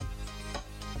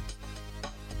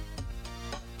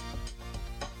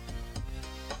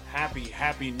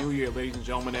happy New Year, ladies and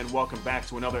gentlemen, and welcome back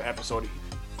to another episode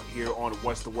here on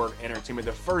What's the Word Entertainment,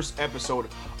 the first episode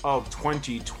of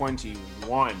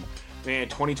 2021. Man,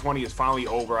 2020 is finally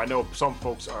over. I know some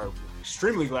folks are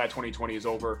extremely glad 2020 is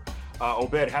over.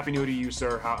 Obed, happy New Year to you,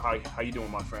 sir. How you doing,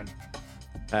 my friend?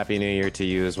 Happy New Year to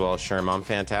you as well, Sherm. I'm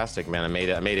fantastic, man. I made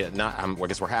it. I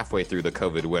guess we're halfway through the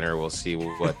COVID winter. We'll see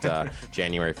what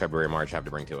January, February, March have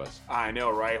to bring to us. I know,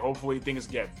 right? Hopefully things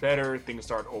get better. Things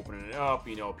start opening up.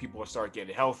 People will start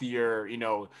getting healthier.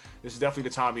 This is definitely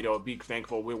the time, be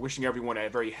thankful. We're wishing everyone a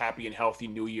very happy and healthy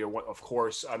New Year, of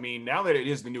course. I mean, now that it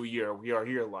is the new year, we are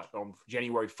here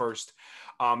January 1st.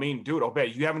 Dude,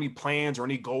 Obed, you have any plans or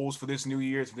any goals for this new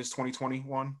year, for this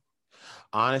 2021?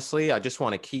 Honestly, I just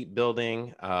want to keep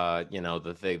building,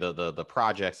 the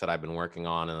projects that I've been working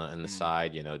on the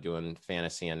side, doing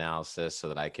fantasy analysis so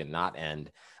that I can not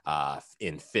end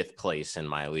in fifth place in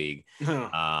my league.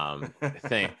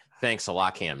 Thanks a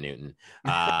lot, Cam Newton.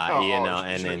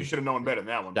 You should have known better than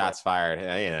that one. Shots fired.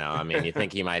 You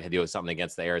think he might do something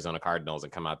against the Arizona Cardinals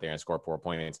and come out there and score 4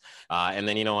 points. And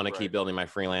then, want to keep building my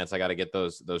freelance. I got to get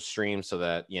those streams so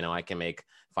that, I can make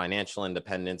financial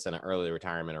independence and an early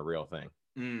retirement a real thing.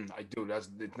 I do. That's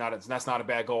not a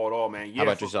bad goal at all, man. Yeah, How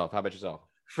about yourself?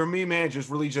 For me, man,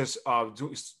 just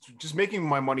making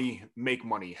my money make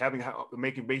money,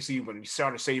 making basically when you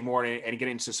start to save more and get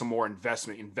into some more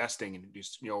investing and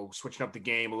just, switching up the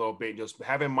game a little bit, just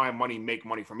having my money make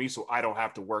money for me so I don't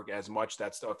have to work as much.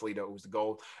 That's definitely was the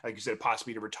goal. Like you said,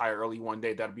 possibly to retire early one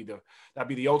day. That'd be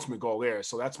the ultimate goal there.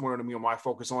 So that's more than me on my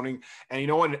focus on it.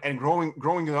 And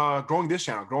growing this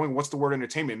channel, growing What's the Word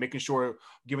Entertainment, making sure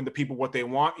giving the people what they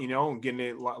want, and getting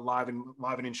it live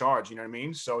and in charge. You know what I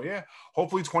mean? So yeah,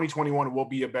 hopefully 2021 will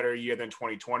be a better year than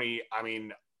 2020. I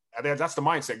mean, that's the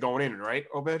mindset going in, right,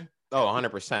 Obed? Oh,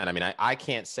 100%. I mean, I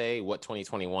can't say what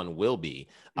 2021 will be.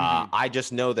 I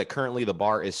just know that currently the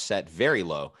bar is set very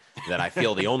low, that I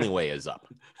feel the only way is up.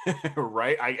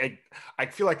 Right. I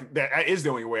feel like that is the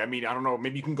only way. I mean, I don't know.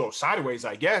 Maybe you can go sideways,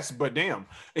 I guess, but damn,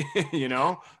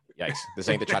 Yikes. This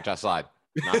ain't the cha-cha slide.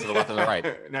 Not to the left and the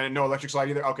right. No electric slide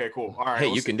either? Okay, cool. All right.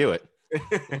 Hey, you can do it.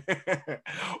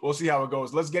 We'll see how it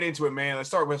goes. Let's get into it, man. Let's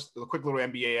start with a quick little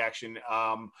NBA action.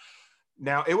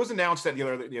 Now, it was announced that the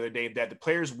other day that the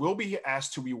players will be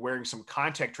asked to be wearing some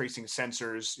contact tracing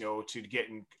sensors,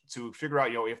 to figure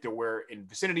out, if they're in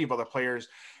vicinity of other players.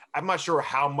 I'm not sure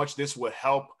how much this would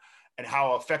help and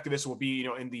how effective this will be,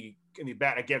 in the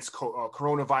bat against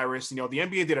coronavirus. The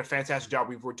NBA did a fantastic job.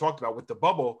 We've talked about with the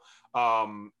bubble.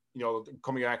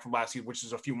 Coming back from last year, which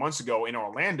is a few months ago in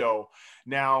Orlando.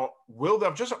 Now,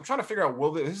 I'm trying to figure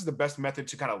out, this is the best method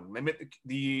to kind of limit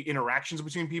the interactions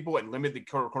between people and limit the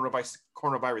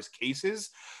coronavirus cases?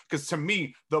 Because to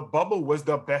me, the bubble was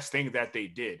the best thing that they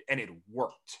did, and it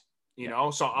worked,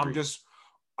 So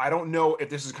I don't know if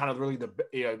this is kind of really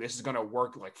this is going to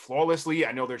work like flawlessly.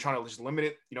 I know they're trying to just limit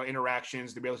it,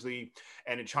 interactions to basically,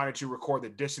 and in trying to record the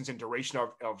distance and duration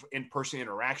of in-person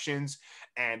interactions.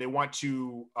 And they want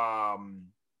to,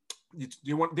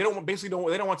 they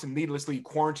don't want to needlessly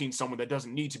quarantine someone that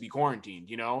doesn't need to be quarantined,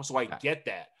 So I get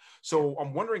that. So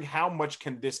I'm wondering how much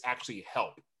can this actually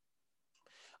help?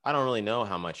 I don't really know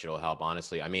how much it'll help,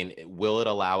 honestly. I mean, will it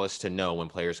allow us to know when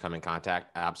players come in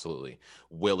contact? Absolutely.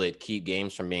 Will it keep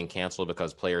games from being canceled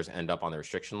because players end up on the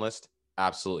restriction list?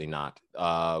 Absolutely not.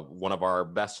 One of our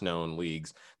best known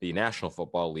leagues, the National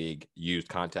Football League, used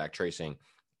contact tracing.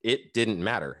 It didn't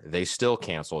matter. They still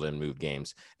canceled and moved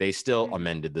games. They still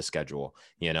amended the schedule,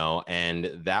 and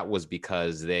that was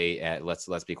because they,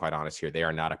 let's be quite honest here, they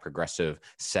are not a progressive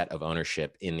set of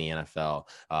ownership in the NFL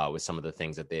with some of the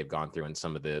things that they've gone through and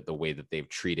some of the way that they've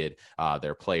treated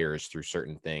their players through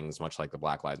certain things, much like the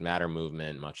Black Lives Matter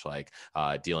movement, much like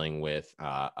dealing with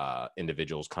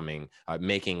individuals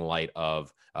making light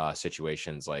of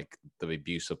situations like the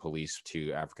abuse of police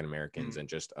to African Americans and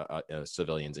just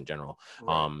civilians in general.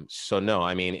 Right. So no,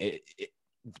 I mean,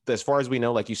 as far as we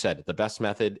know, like you said, the best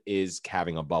method is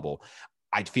having a bubble.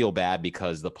 I'd feel bad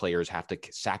because the players have to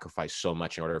sacrifice so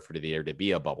much in order for there to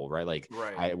be a bubble, right? Like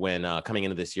when coming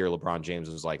into this year, LeBron James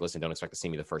was like, listen, don't expect to see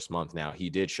me the first month. Now he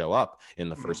did show up in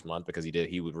the first month because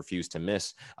he would refuse to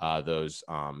miss those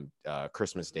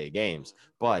Christmas Day games.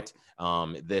 But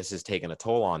this has taken a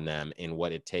toll on them in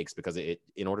what it takes, because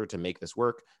in order to make this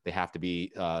work, they have to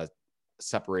be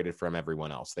separated from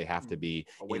everyone else. They have to be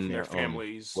away from their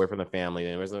families, away from the family,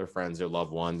 and their friends, their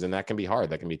loved ones, and that can be hard.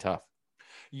 That can be tough.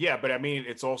 Yeah, but I mean,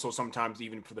 it's also sometimes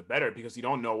even for the better, because you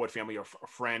don't know what family or a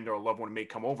friend or a loved one may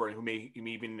come over and who may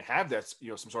even have that,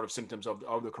 some sort of symptoms of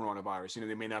the coronavirus.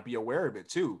 They may not be aware of it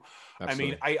too.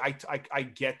 Absolutely. I mean, I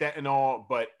get that and all,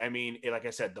 but I mean, like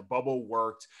I said, the bubble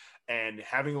worked. and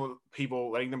having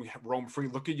people letting them roam free.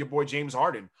 Look at your boy James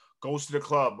Harden. Goes to the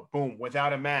club, boom,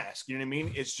 without a mask. You know what I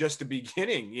mean? It's just the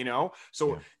beginning, you know?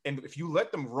 So, and if you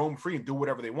let them roam free and do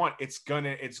whatever they want, it's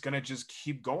gonna just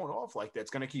keep going off like that.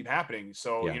 It's gonna keep happening.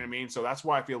 So, you know what I mean? So that's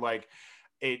why I feel like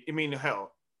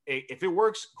hell, if it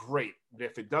works, great. But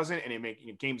if it doesn't, and it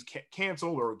make games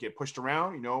canceled or get pushed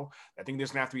around, I think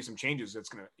there's gonna have to be some changes. That's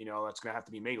gonna have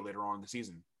to be made later on in the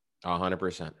season.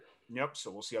 100%. Yep.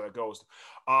 So we'll see how that goes.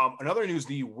 Another news: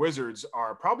 the Wizards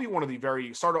are probably one of the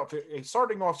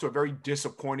starting off to a very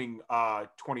disappointing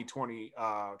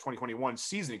 2021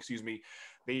 season. Excuse me.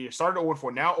 They started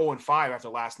 0-4, now 0-5 after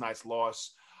last night's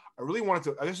loss. I really wanted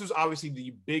to. This was obviously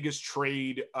the biggest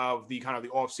trade of the kind of the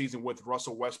offseason with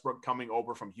Russell Westbrook coming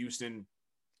over from Houston.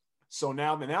 So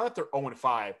now that they're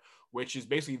 0-5, which is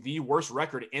basically the worst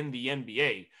record in the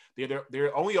NBA,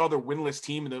 their only other winless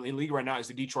team in the league right now is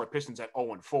the Detroit Pistons at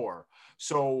 0-4.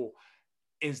 So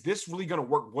is this really going to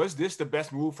work? Was this the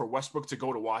best move for Westbrook to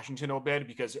go to Washington, Obed?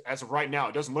 Because as of right now,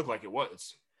 it doesn't look like it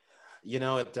was.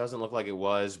 It doesn't look like it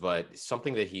was, but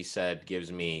something that he said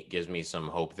gives me some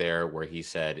hope there, where he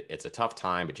said it's a tough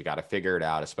time, but you got to figure it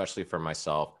out, especially for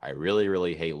myself. I really,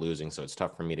 really hate losing, so it's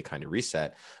tough for me to kind of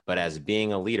reset. But as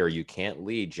being a leader, you can't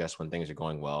lead just when things are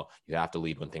going well. You have to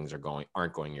lead when things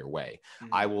aren't going your way.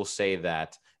 Mm-hmm. I will say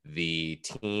that the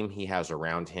team he has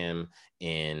around him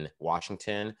in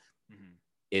Washington,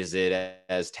 is it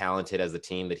as talented as the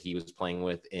team that he was playing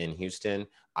with in Houston?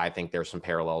 I think there's some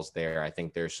parallels there. I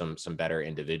think there's some better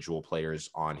individual players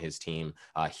on his team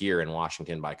here in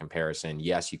Washington by comparison.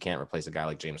 Yes, you can't replace a guy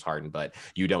like James Harden, but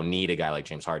you don't need a guy like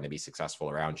James Harden to be successful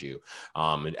around you.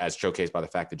 As showcased by the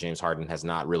fact that James Harden has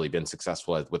not really been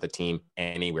successful with a team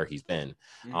anywhere he's been.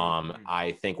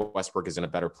 I think Westbrook is in a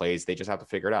better place. They just have to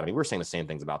figure it out. I mean, we were saying the same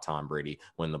things about Tom Brady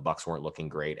when the Bucks weren't looking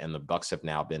great, and the Bucks have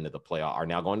now been to the playoff, are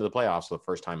now going to the playoffs for the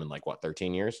first time in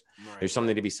 13 years. Right. There's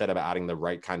something to be said about adding the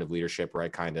right kind of leadership,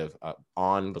 right kind of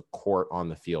on the court, on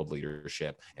the field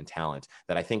leadership and talent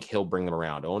that I think he'll bring them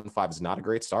around. 0-5 is not a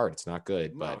great start. It's not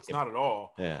good, but it's not at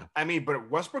all. Yeah. I mean, but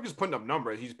Westbrook is putting up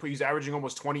numbers. He's averaging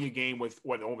almost 20 a game with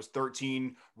almost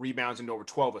 13 rebounds and over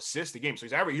 12 assists a game. So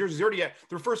he's already at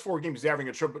their first 4 games. He's averaging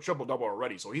a triple double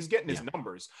already. So he's getting his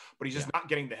numbers, but he's just not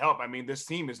getting the help. I mean, this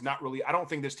team is not really, I don't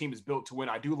think this team is built to win.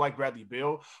 I do like Bradley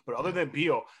Beal, but other than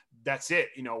Beal, that's it.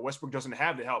 Westbrook doesn't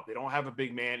have the help. They don't have a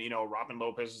big man. Robin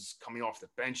Lopez is coming off the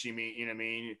bench. You know what I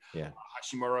mean? Yeah.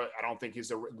 Hachimura, I don't think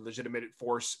he's a legitimate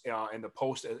force in the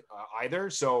post either.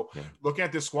 So looking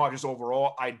at this squad just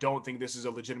overall, I don't think this is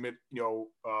a legitimate,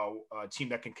 team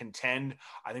that can contend.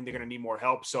 I think they're going to need more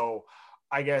help. So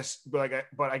I guess, but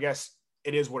I guess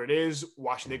it is what it is.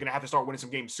 Washington, they're going to have to start winning some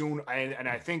games soon. And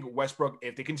I think Westbrook,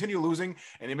 if they continue losing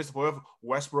and they miss the playoff,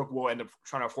 Westbrook will end up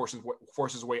trying to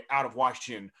force his way out of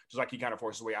Washington, just like he kind of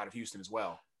forced his way out of Houston as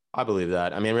well. I believe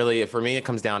that. I mean, really, for me, it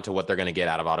comes down to what they're going to get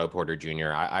out of Otto Porter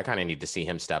Jr. I kind of need to see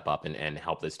him step up and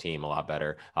help this team a lot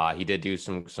better. He did do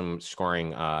some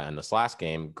scoring in this last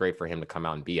game. Great for him to come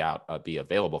out and be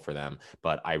available for them.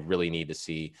 But I really need to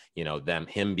see,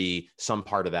 him be some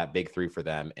part of that big three for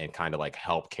them and kind of like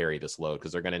help carry this load,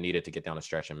 because they're going to need it to get down a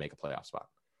stretch and make a playoff spot.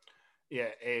 Yeah,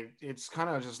 it's kind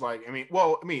of just like,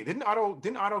 didn't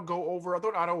Otto go over? I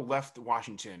thought Otto left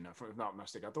Washington, if I'm not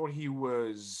mistaken. I thought he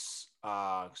was,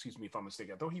 excuse me if I'm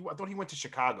mistaken. I thought he went to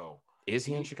Chicago. Is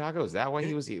he in Chicago? Is that why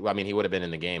he was? He would have been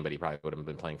in the game, but he probably would have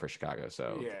been playing for Chicago.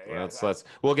 So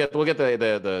we'll get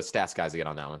the stats guys to get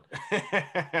on that one.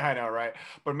 I know, right?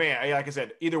 But man, like I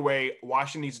said, either way,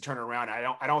 Washington needs to turn around.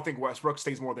 I don't think Westbrook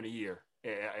stays more than a year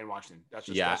in Washington.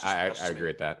 I agree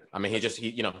with that. I mean,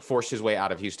 he forced his way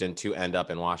out of Houston to end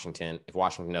up in Washington. If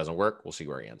Washington doesn't work, we'll see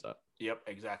where he ends up. Yep,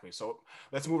 exactly. So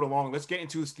let's move along. Let's get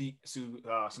into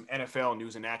some NFL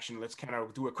news in action. Let's kind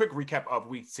of do a quick recap of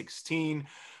Week 16.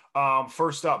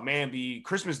 First up, man, the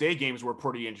Christmas Day games were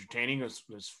pretty entertaining. It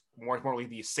was more importantly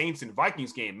the Saints and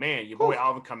Vikings game. Man, your boy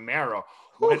Alvin Kamara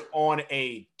went on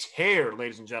a tear,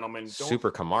 ladies and gentlemen.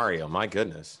 Super Camario, my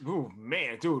goodness. Ooh,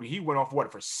 man, dude, he went off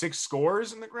for 6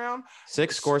 scores in the ground?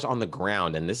 6 scores on the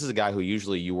ground, and this is a guy who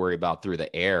usually you worry about through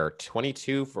the air.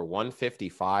 22 for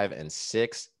 155 and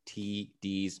 6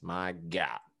 TDs, my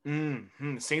God.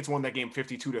 The Saints won that game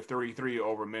 52-33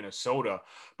 over Minnesota.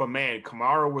 But man,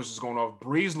 Kamara was just going off.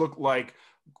 Breeze looked like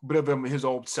a bit of his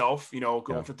old self,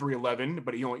 going for 311.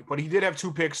 But he did have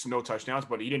 2 picks, no touchdowns.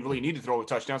 But he didn't really need to throw the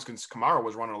touchdowns because Kamara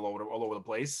was running all over the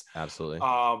place. Absolutely.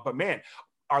 But man,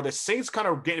 are the Saints kind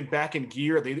of getting back in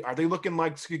gear? Are they looking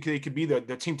like they could be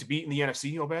the team to beat in the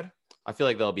NFC, Obed? I feel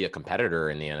like they'll be a competitor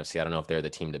in the NFC. I don't know if they're the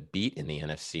team to beat in the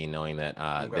NFC, knowing that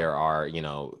Okay. there are,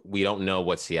 we don't know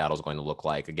what Seattle's going to look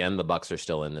like. Again, the Bucs are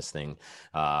still in this thing.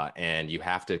 And you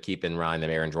have to keep in mind that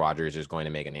Aaron Rodgers is going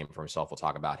to make a name for himself. We'll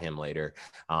talk about him later.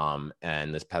 And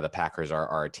the Packers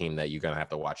are a team that you're going to have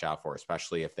to watch out for,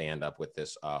 especially if they end up with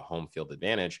this home field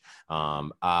advantage.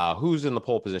 Who's in the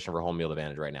pole position for home field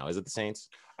advantage right now? Is it the Saints?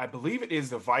 I believe it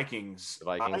is the Vikings. The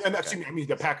Vikings? Excuse me, I mean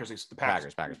the Packers. The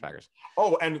Packers. Packers.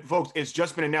 Oh, and folks, it's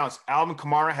just been announced. Alvin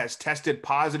Kamara has tested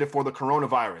positive for the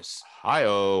coronavirus.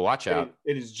 Hi-oh, watch out.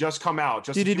 It has just come out.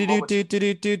 Just on the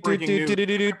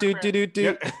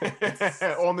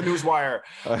news wire.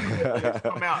 It's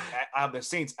come out. The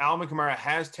Saints, Alvin Kamara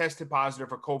has tested positive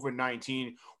for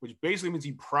COVID-19, which basically means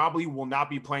he probably will not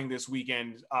be playing this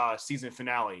weekend season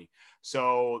finale.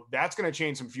 So that's going to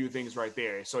change some few things right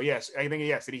there. So yes, I think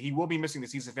he will be missing the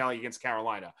season finale against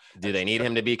Carolina. Do they need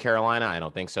him to beat Carolina? I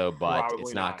don't think so, but Probably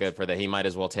it's not good for that. He might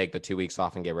as well take the 2 weeks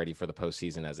off and get ready for the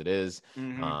postseason as it is.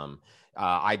 Mm-hmm.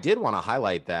 I did want to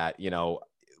highlight that,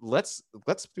 let's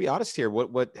be honest here.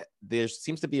 What there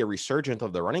seems to be a resurgence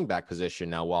of the running back position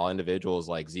now. While individuals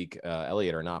like Zeke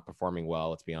Elliott are not performing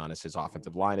well, let's be honest, his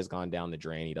offensive line has gone down the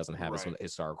drain. He doesn't have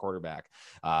his star quarterback.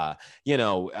 Alvin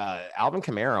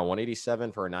Kamara,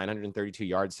 187 for 932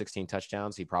 yards, 16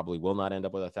 touchdowns. He probably will not end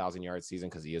up with 1,000-yard season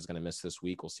because he is going to miss this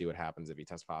week. We'll see what happens if he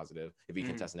tests positive, if he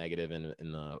can test negative in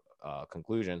the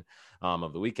conclusion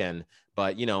of the weekend.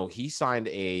 But he signed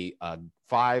a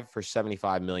 5 for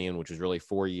 $75 million, which was really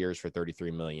 4 years for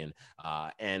 $33 million.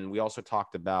 And we also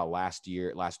talked about last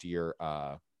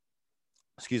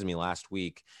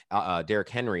week, Derrick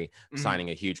Henry signing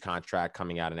a huge contract,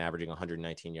 coming out and averaging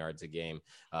 119 yards a game.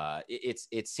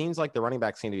 It seems like the running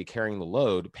backs seem to be carrying the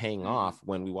load, paying off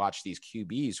when we watch these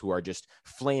QBs who are just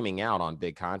flaming out on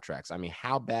big contracts. I mean,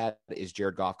 how bad is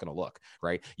Jared Goff going to look,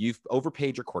 right? You've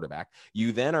overpaid your quarterback.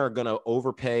 You then are going to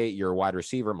overpay your wide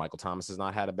receiver. Michael Thomas has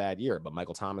not had a bad year, but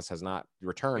Michael Thomas has not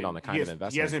returned on the kind of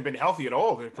investment. He hasn't been healthy at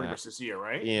all pretty much this year,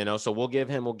 right? So we'll give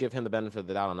him the benefit of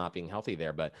the doubt on not being healthy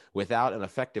there, but without an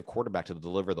effective quarterback to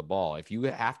deliver the ball, if you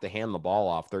have to hand the ball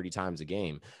off 30 times a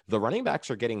game, the running backs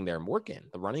are getting their work in.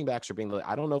 The running backs are being,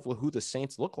 I don't know who the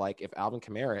Saints look like if Alvin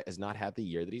Kamara has not had the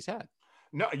year that he's had.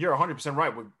 No, you're 100%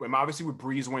 right. Obviously, with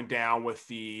Breeze went down with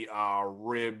the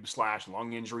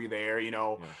rib/lung injury there,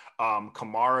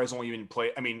 Kamara has only even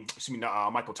played.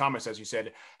 Michael Thomas, as you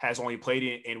said, has only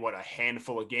played in a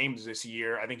handful of games this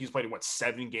year. I think he's played in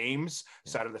 7 games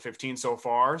out of the 15 so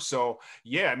far. So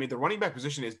yeah, the running back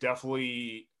position is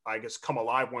definitely, I guess, come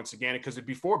alive once again, because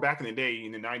before, back in the day,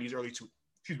 in the 90s, early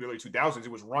 2000s,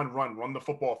 it was run the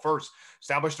football first,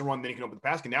 establish the run, then you can open the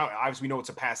pass. And now, obviously, we know it's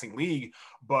a passing league,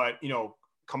 but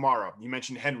Kamara, you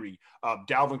mentioned Henry,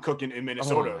 Dalvin Cook in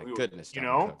Minnesota. Oh my goodness,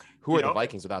 who are the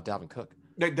Vikings without Dalvin Cook?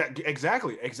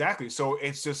 Exactly. So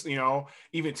it's just,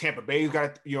 even Tampa Bay's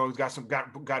got some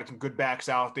good backs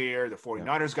out there. The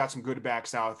 49ers got some good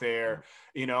backs out there.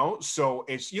 So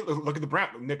it's, look at the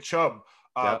Browns, Nick Chubb.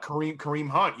 Kareem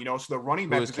Hunt, so the running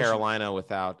back position, Carolina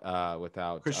without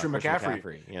Christian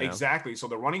McCaffrey. Exactly. So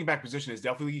the running back position has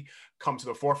definitely come to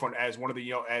the forefront as one of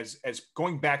the, as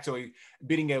going back to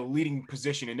being a leading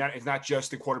position, and that is not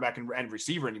just the quarterback and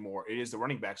receiver anymore. It is the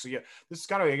running back. So yeah, this is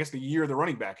kind of, I guess, the year of the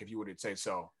running back, if you would say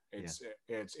so. It's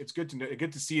good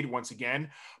to see it once again.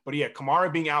 But yeah,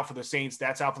 Kamara being out for the Saints,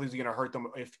 that's obviously going to hurt them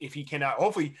if he cannot.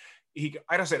 Hopefully, like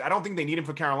I said, I don't think they need him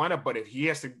for Carolina, but if he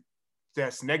has to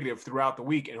test negative throughout the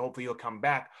week, and hopefully he'll come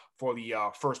back for the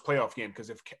first playoff game, because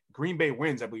if Green Bay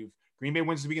wins, I believe Green Bay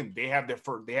wins this weekend, they have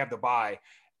the bye,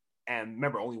 and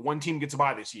remember, only one team gets a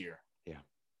bye this year. Yeah,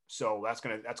 so that's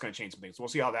gonna change some things. So we'll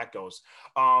see how that goes.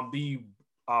 The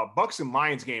Bucs and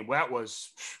Lions game, that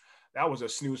was a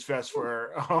snooze fest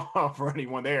for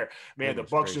anyone there. Man, the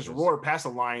Bucs just roared past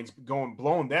the Lions,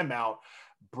 blowing them out.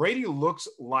 Brady looks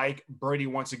like Brady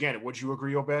once again. Would you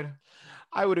agree, Obed?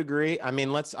 I would agree. I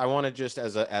want to just,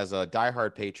 as a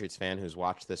diehard Patriots fan who's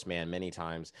watched this man many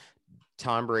times,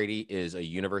 Tom Brady is a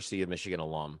University of Michigan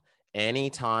alum.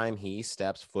 Anytime he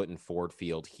steps foot in Ford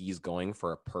Field, he's going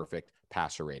for a perfect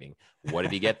passer rating. What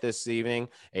did he get this evening?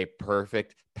 A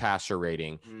perfect passer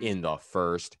rating in the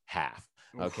first half.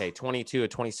 Okay, 22 of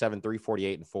 27,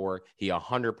 348 and 4. He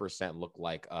 100% looked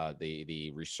like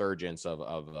the resurgence of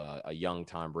a young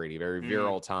Tom Brady, very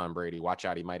virile Tom Brady. Watch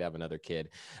out, he might have another kid.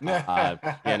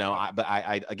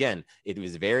 Again, it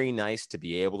was very nice to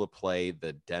be able to play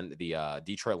the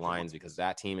Detroit Lions, because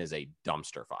that team is a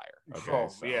dumpster fire. Okay,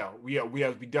 we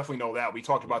definitely know that. We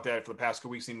talked about that for the past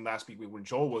couple weeks. And last week when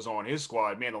Joel was on his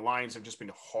squad, man, the Lions have just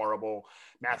been horrible.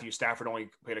 Matthew Stafford only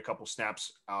played a couple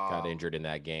snaps. Got injured in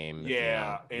that game. Yeah.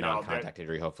 Yeah, non-contact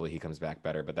injury. Hopefully he comes back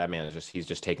better. But that man is he's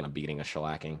just taking a beating, a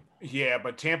shellacking. Yeah,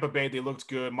 but Tampa Bay, they looked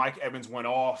good. Mike Evans went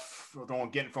off,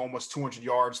 getting for almost 200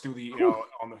 yards through the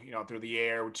through the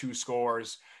air with 2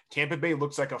 scores. Tampa Bay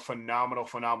looks like a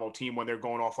phenomenal team when they're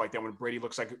going off like that. When Brady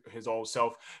looks like his old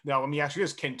self. Now, let me ask you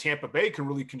this: can Tampa Bay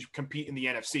really compete in the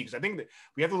NFC? Because I think that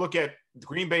we have to look at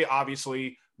Green Bay,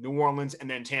 obviously, New Orleans, and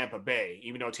then Tampa Bay.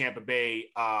 Even though Tampa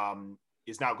Bay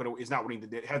is not winning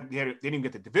they didn't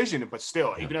get the division, but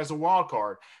still, even as a wild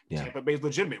card, Tampa Bay is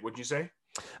legitimate. Would you say?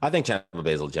 I think Tampa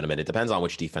Bay is legitimate. It depends on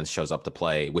which defense shows up to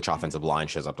play, which offensive line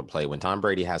shows up to play. When Tom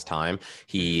Brady has time,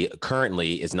 he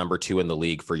currently is number 2 in the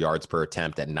league for yards per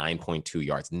attempt at 9.2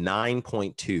 yards,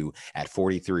 9.2 at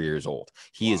 43 years old.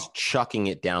 He is chucking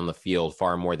it down the field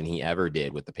far more than he ever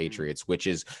did with the Patriots, which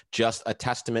is just a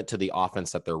testament to the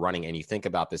offense that they're running. And you think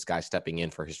about this guy stepping in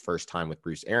for his first time with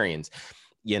Bruce Arians.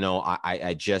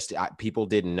 People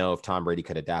didn't know if Tom Brady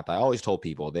could adapt. I always told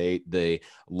people the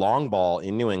long ball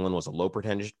in New England was a low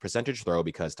percentage throw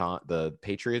because the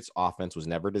Patriots offense was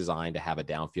never designed to have a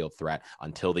downfield threat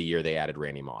until the year they added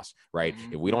Randy Moss, right?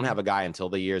 If we don't have a guy until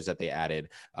the years that they added,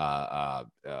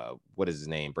 what is his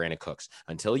name? Brandon Cooks,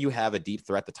 until you have a deep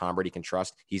threat that Tom Brady can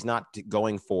trust, he's not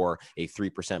going for a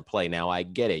 3% play. Now I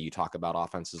get it. You talk about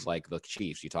offenses like the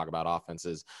Chiefs, you talk about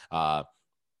offenses,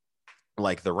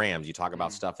 like the Rams, you talk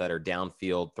about stuff that are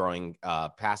downfield throwing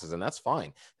passes, and that's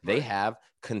fine. They have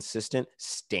consistent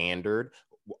standard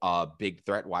big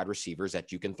threat wide receivers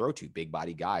that you can throw to, big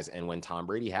body guys. And when Tom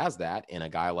Brady has that, and a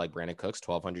guy like Brandon Cooks,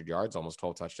 1,200 yards, almost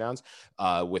 12 touchdowns,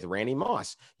 with Randy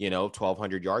Moss,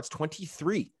 1,200 yards,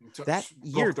 23. That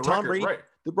year, Tom Brady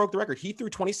broke the record. He threw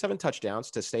 27 touchdowns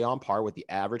to stay on par with the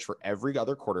average for every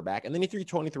other quarterback, and then he threw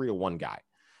 23 to one guy.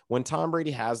 When Tom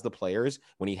Brady has the players,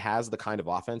 when he has the kind of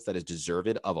offense that is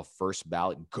deserved of a first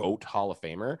ballot GOAT Hall of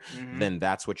Famer, then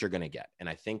that's what you're going to get. And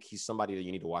I think he's somebody that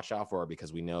you need to watch out for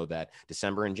because we know that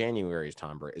December and January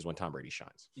is when Tom Brady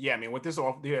shines. Yeah, I mean, with this,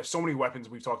 they have so many weapons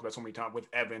we've talked about so many times with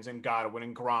Evans and Godwin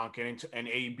and Gronk and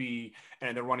AB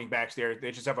and the running backs there.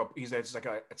 They just have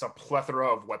it's a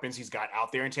plethora of weapons he's got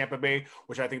out there in Tampa Bay,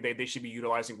 which I think they should be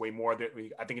utilizing way more.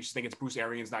 I think it's Bruce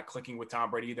Arians not clicking with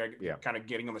Tom Brady. They're kind of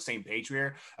getting on the same page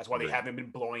here. That's why they haven't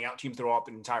been blowing out teams throughout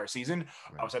the entire season.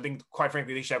 So I think, quite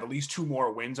frankly, they should have at least 2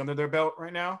 more wins under their belt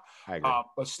right now. I agree.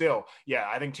 But still,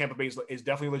 I think Tampa Bay is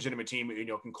definitely a legitimate team.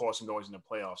 Can cause some noise in the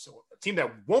playoffs. So a team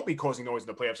that won't be causing noise in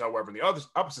the playoffs, however, on the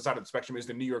opposite side of the spectrum is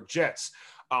the New York Jets.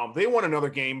 They won another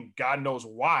game, God knows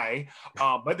why,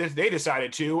 but they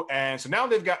decided to. And so now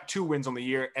they've got 2 wins on the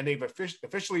year, and they've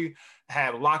officially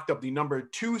have locked up the number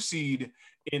 2 seed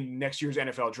in next year's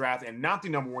NFL draft and not the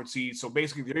number 1 seed. So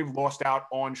basically, they've lost out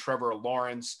on Trevor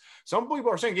Lawrence. Some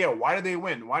people are saying, why did they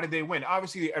win? Why did they win?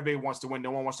 Obviously, everybody wants to win. No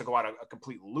one wants to go out a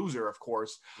complete loser, of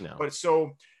course. No. But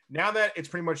so now that it's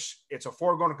a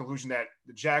foregone conclusion that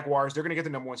the Jaguars, they're going to get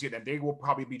the number 1 seed, and they will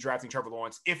probably be drafting Trevor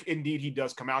Lawrence if indeed he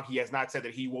does come out. He has not said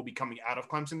that he will be coming out of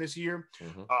Clemson this year.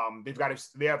 He's got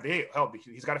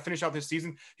to finish out this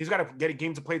season. He's got to get a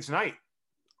game to play tonight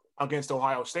against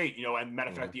Ohio State, and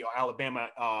matter of fact, the Alabama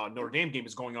Notre Dame game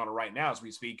is going on right now as we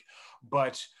speak.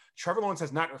 But Trevor Lawrence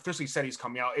has not officially said he's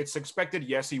coming out. It's expected,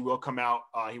 yes, he will come out.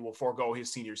 He will forego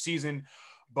his senior season.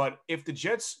 But if the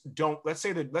Jets don't, let's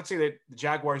say that the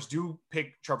Jaguars do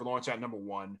pick Trevor Lawrence at number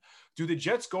 1, do the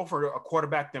Jets go for a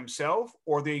quarterback themselves,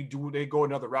 or they go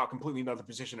another route, completely another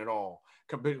position at all,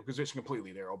 position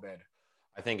completely there, Obed?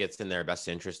 I think it's in their best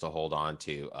interest to hold on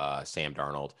to Sam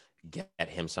Darnold, get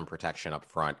him some protection up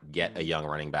front, get a young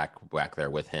running back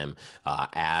there with him,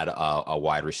 add a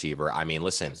wide receiver. I mean,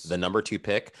 listen, the number 2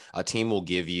 pick, a team will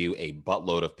give you a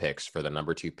buttload of picks for the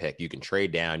number 2 pick. You can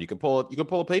trade down. You can pull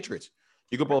a Patriots.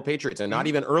 You could pull Patriots, and not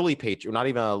even early Patriots, not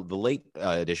even the late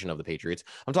edition of the Patriots.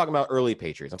 I'm talking about early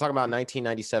Patriots. I'm talking about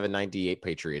 1997, 98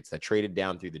 Patriots that traded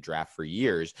down through the draft for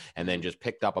years and then just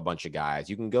picked up a bunch of guys.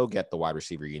 You can go get the wide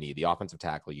receiver you need, the offensive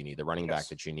tackle you need, the running back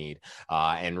that you need,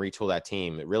 and retool that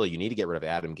team. Really, you need to get rid of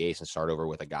Adam Gase and start over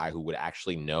with a guy who would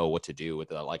actually know what to do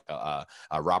with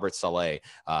Robert Saleh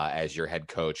as your head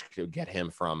coach. Get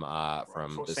him from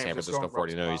the San Francisco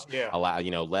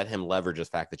 49ers. Let him leverage the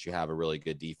fact that you have a really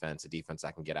good defense, a defense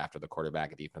that can get after the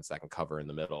quarterback, a defense that can cover in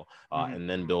the middle, and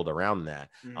then build around that.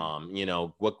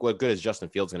 What good is Justin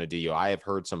Fields going to do you? I have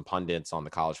heard some pundits on the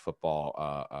college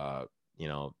football,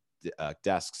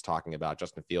 desks talking about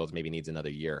Justin Fields maybe needs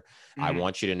another year. I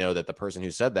want you to know that the person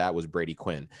who said that was Brady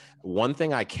Quinn. One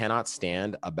thing I cannot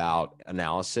stand about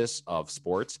analysis of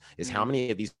sports is how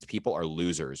many of these people are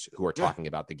losers who are talking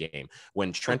about the game.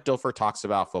 When Trent Dilfer talks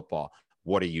about football,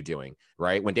 what are you doing?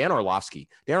 Right. When Dan Orlovsky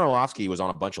was on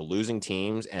a bunch of losing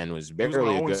teams and was He was on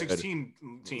barely a a good 16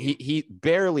 team. He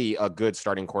barely a good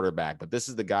starting quarterback, but this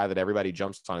is the guy that everybody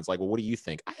jumps on. It's like, well, what do you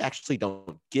think? I actually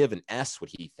don't give an S what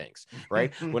he thinks,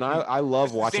 right? When I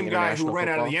love watching the same guy who international ran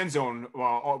football, out of the end zone,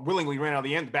 willingly ran out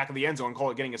of the back of the end zone, and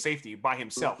called it getting a safety by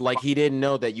himself. like he didn't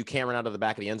know that you can't run out of the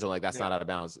back of the end zone, like that's Yeah. not out of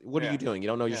bounds. What are Yeah. you doing? You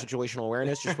don't know your Yeah. situational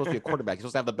awareness. You're supposed to be a quarterback. You're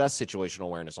supposed to have the best situational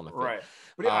awareness on the field. Right.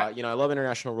 But yeah, I love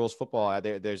international rules football.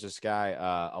 There's this guy,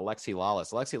 Alexi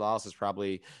Lawless. Alexi Lawless is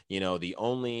probably, the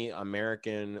only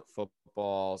American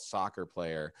football soccer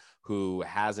player who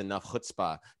has enough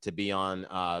chutzpah to be on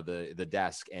the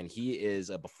desk, and he is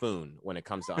a buffoon when it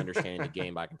comes to understanding the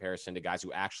game by comparison to guys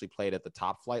who actually played at the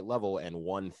top flight level and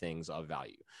won things of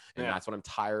value. And that's what I'm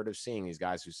tired of seeing, these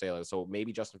guys who say, so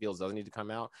maybe Justin Fields doesn't need to come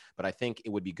out, but I think it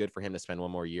would be good for him to spend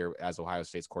one more year as Ohio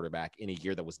State's quarterback in a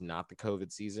year that was not the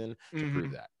COVID season to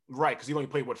prove that. Right, because he only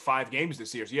played 5 games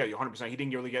this year. So yeah, you're 100%. He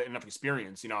didn't really get enough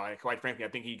experience. Quite frankly, I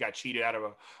think he got cheated out of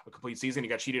a complete season. He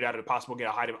got cheated out of the possible get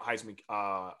a Heisman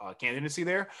candidacy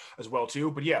there as well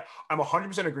too. But yeah, I'm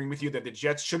 100% agreeing with you that the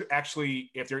Jets should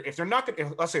actually, if they're not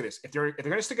going, let's say this, if they're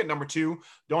going to stick at number 2,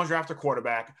 don't draft a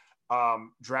quarterback.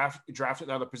 Draft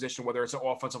another position, whether it's an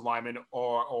offensive lineman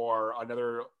or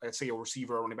another, let's say a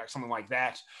receiver or running back, something like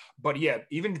that. But yeah,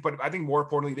 but I think more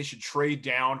importantly, they should trade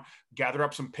down, gather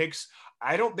up some picks.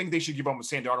 I don't think they should give up on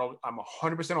Sam Darnold. I'm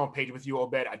 100% on page with you,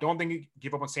 Obed. I don't think you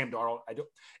give up on Sam Darnold.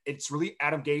 It's really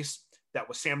Adam Gase that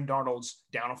was Sam Darnold's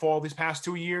downfall these past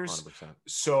 2 years. 100%.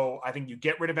 So I think you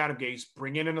get rid of Adam Gase,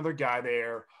 bring in another guy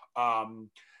there.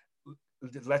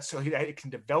 So he can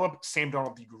develop Sam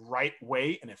Darnold the right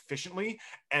way and efficiently,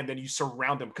 and then you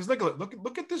surround him. Because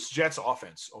look at this Jets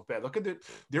offense. Look at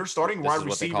their starting wide receivers.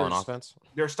 What they call an offense?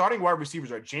 Their starting wide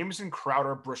receivers are Jamison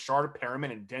Crowder, Brashard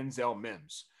Perriman, and Denzel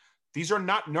Mims. These are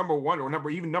not number 1 or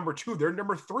even number 2. They're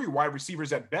number 3 wide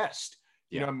receivers at best.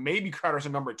 Maybe Crowder's a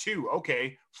number 2.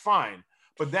 Okay, fine.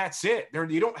 But that's it.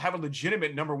 You don't have a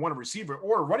legitimate number 1 receiver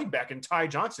or a running back in Ty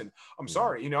Johnson. I'm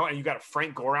sorry, and you got a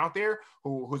Frank Gore out there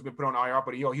who's been put on IR,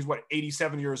 but he's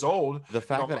 87 years old. The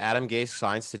fact that Adam Gase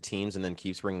signs to teams and then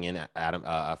keeps bringing in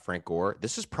Frank Gore,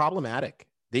 this is problematic.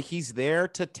 He's there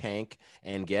to tank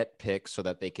and get picks so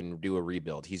that they can do a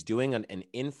rebuild. He's doing an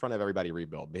in front of everybody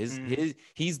rebuild.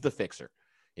 He's the fixer.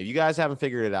 If you guys haven't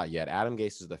figured it out yet, Adam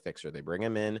Gase is the fixer. They bring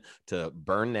him in to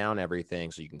burn down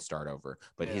everything so you can start over.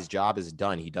 But his job is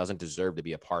done. He doesn't deserve to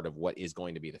be a part of what is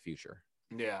going to be the future.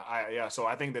 Yeah. So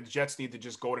I think the Jets need to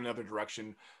just go in another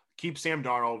direction, keep Sam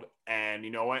Darnold, and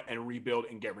and rebuild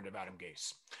and get rid of Adam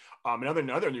Gase.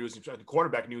 Another news, the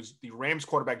quarterback news, the Rams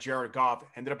quarterback Jared Goff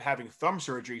ended up having thumb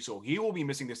surgery, so he will be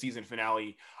missing the season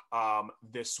finale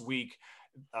this week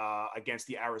against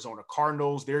the Arizona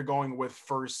Cardinals. They're going with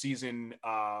first season,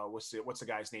 what's the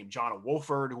guy's name? John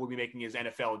Wolford, who will be making his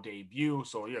NFL debut.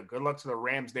 So yeah, good luck to the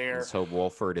Rams there. Let's hope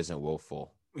Wolford isn't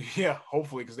woeful. Yeah,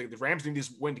 hopefully, because the Rams need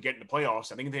this win to get in the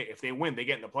playoffs. I think if they win, they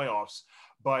get in the playoffs.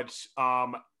 But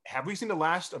have we seen the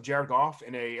last of Jared Goff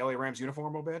in a LA Rams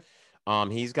uniform, Obed?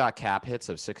 He's got cap hits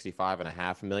of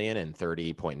 $65.5 million and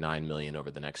 $30.9 million over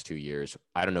the next 2 years.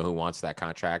 I don't know who wants that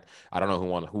contract. I don't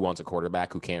know who wants a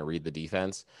quarterback who can't read the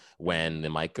defense when the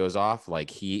mic goes off. Like,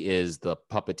 he is the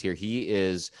puppeteer. He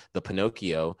is the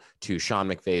Pinocchio to Sean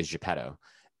McVay's Geppetto.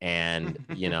 And,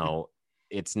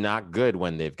 it's not good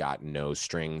when they've got no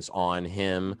strings on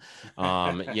him.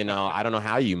 I don't know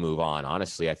how you move on.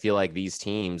 Honestly, I feel like these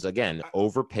teams, again,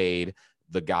 overpaid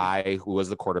the guy who was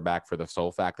the quarterback for the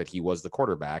sole fact that he was the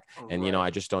quarterback. And, I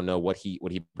just don't know what he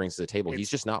brings to the table. He's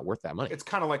just not worth that money. It's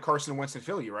kind of like Carson Wentz in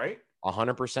Philly, right?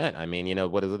 100%. I mean,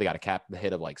 what do they got, a cap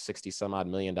hit of like 60 some odd $1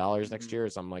 million next year or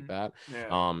something like that?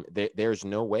 Yeah. There's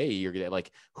no way you're gonna,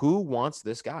 like, who wants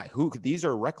this guy? These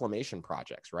are reclamation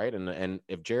projects, right? And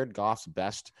if Jared Goff's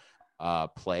best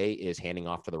play is handing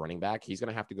off to the running back, he's going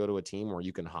to have to go to a team where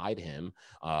you can hide him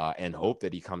and hope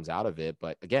that he comes out of it.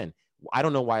 But again, I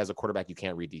don't know why as a quarterback you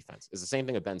can't read defense. It's the same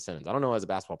thing with Ben Simmons. I don't know as a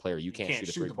basketball player you can't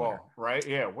shoot the ball, right?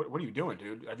 Yeah. What are you doing,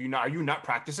 dude? Are you not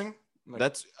practicing?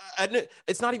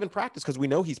 It's not even practice, because we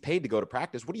know he's paid to go to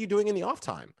practice. What are you doing in the off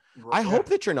time? Right. I hope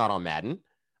that you're not on Madden.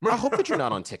 I hope that you're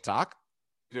not on TikTok,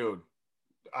 dude.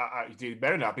 You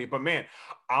better not be. But man,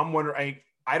 I'm wondering.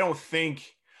 I don't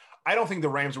think the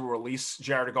Rams will release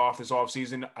Jared Goff this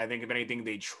offseason. I think if anything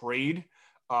they trade.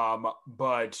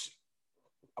 But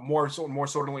more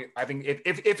certainly, I think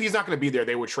if he's not going to be there,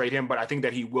 they would trade him. But I think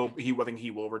that he will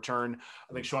return.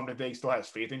 I think Sean McVay still has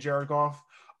faith in Jared Goff.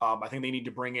 I think they need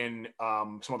to bring in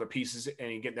some other pieces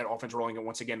and get that offense rolling. And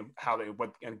once again,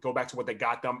 and go back to what they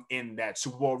got them in that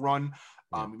Super Bowl run.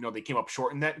 They came up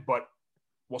short in that, but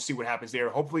we'll see what happens there.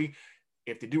 Hopefully,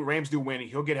 if the Rams do win,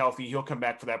 he'll get healthy. He'll come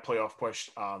back for that playoff push,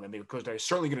 because they're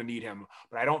certainly going to need him.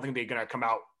 But I don't think they're going to come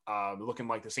out looking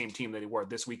like the same team that they were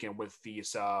this weekend with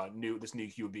this new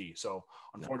QB. So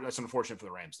unfortunately, that's unfortunate for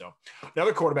the Rams, though. The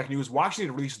other quarterback news: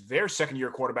 Washington released their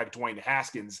second-year quarterback Dwayne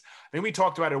Haskins. I think we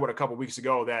talked about it a couple weeks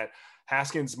ago that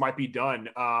Haskins might be done.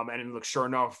 And look, sure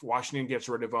enough, Washington gets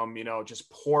rid of him. Just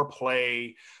poor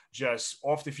play, just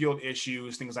off the field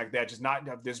issues, things like that.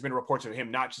 There's been reports of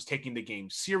him not just taking the game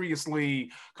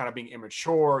seriously, kind of being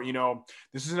immature.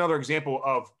 This is another example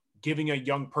of giving a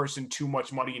young person too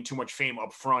much money and too much fame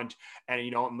up front and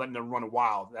letting them run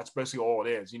wild. That's basically all it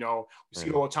is. We see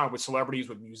it all the time with celebrities,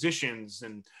 with musicians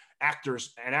and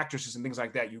actors and actresses and things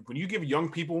like that. When you give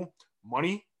young people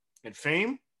money and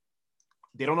fame,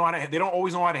 they don't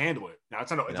always know how to handle it. Now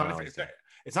it's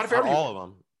not fair. All of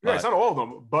them. Yeah, it's not all of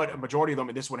them, but a majority of them.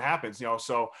 And this is what happens,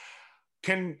 So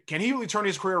can he really turn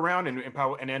his career around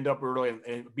and end up really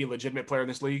and be a legitimate player in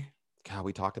this league? God,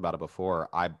 we talked about it before.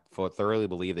 I thoroughly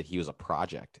believe that he was a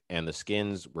project, and the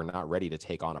Skins were not ready to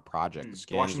take on a project. The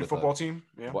Skins, Washington football team.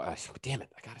 Yeah. Damn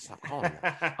it! I gotta stop calling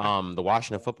them. The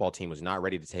Washington football team was not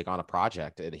ready to take on a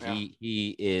project.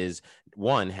 He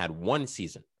had one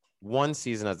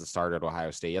season as the starter at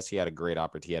Ohio State. Yes, he had a great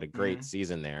opportunity. He had a great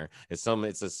season there. It's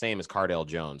the same as Cardale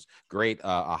Jones. Great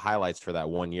highlights for that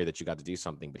 1 year that you got to do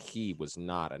something, but he was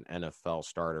not an NFL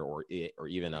starter or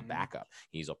even a backup.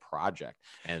 He's a project.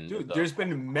 And there's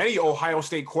been many Ohio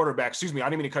State quarterbacks. Excuse me, I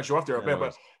didn't mean to cut you off there a bit,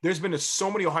 but there's been so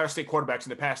many Ohio State quarterbacks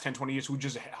in the past 10, 20 years who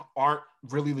just aren't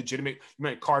really legitimate. You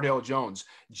meant Cardale Jones,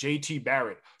 J.T.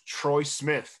 Barrett, Troy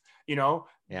Smith.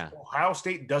 Ohio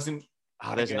State doesn't.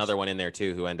 There's another one in there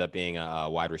too who ended up being a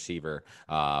wide receiver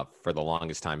for the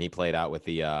longest time. He played out with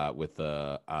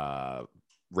the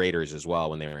Raiders as well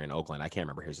when they were in Oakland. I can't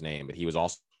remember his name, but he was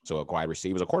also a wide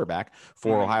receiver. He was a quarterback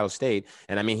for Ohio State,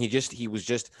 and I mean he was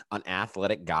just an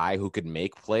athletic guy who could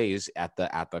make plays at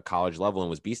the college level and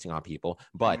was beasting on people,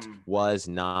 but was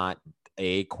not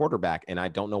a quarterback. And I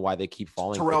don't know why they keep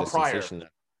falling for this sensation.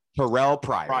 Terrell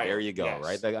Pryor. There you go. Yes.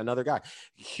 Right. Another guy,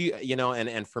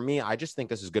 and for me, I just think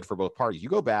this is good for both parties. You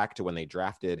go back to when they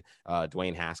drafted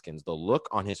Dwayne Haskins, the look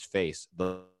on his face,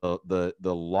 the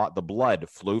blood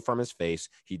flew from his face.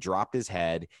 He dropped his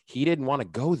head. He didn't want to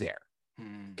go there.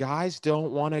 Guys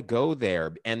don't want to go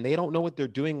there, and they don't know what they're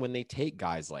doing when they take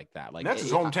guys like that. Like, that's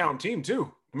his hometown team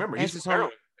too. Remember, he's his home.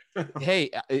 Hey,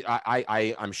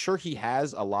 I'm sure he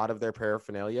has a lot of their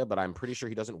paraphernalia, but I'm pretty sure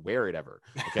he doesn't wear it ever.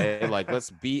 Okay, like let's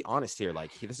be honest here.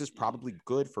 Like this is probably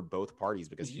good for both parties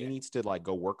because he needs to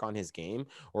go work on his game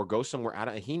or go somewhere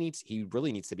out. He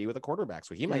really needs to be with a quarterback.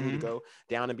 So he might need to go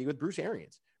down and be with Bruce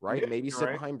Arians. Right? Maybe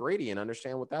sit behind Brady and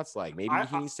understand what that's like. Maybe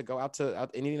he needs to go out to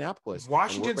Indianapolis.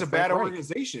 Washington's a bad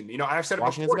organization. I've said it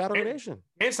Washington's before. Washington's a bad organization.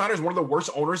 Dan Snyder is one of the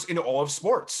worst owners in all of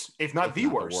sports, if not the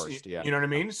worst. Yeah. You know what I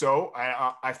mean? So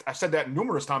I've said that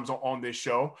numerous times on this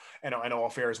show and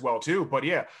off air as well too. But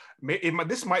yeah,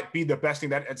 this might be the best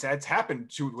thing that's happened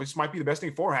to. This might be the best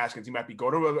thing for Haskins. He might be go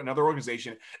to another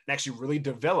organization and actually really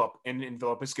develop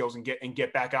his skills and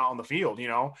get back out on the field.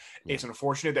 It's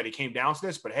unfortunate that he came down to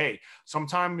this, but hey,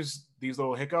 sometimes these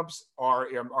little hiccups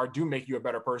do make you a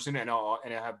better person and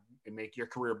make your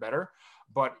career better.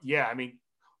 But yeah, I mean,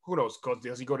 who knows?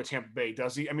 Does he go to Tampa Bay?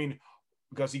 Does he? I mean,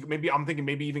 because I'm thinking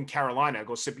maybe even Carolina,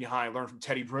 go sit behind, learn from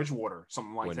Teddy Bridgewater,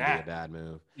 something like Wouldn't that. Be a bad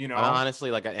move.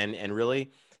 Honestly, and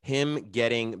really him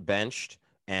getting benched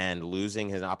and losing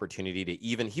his opportunity to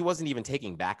he wasn't even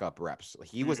taking backup reps.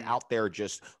 He was out there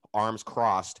just arms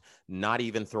crossed, not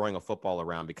even throwing a football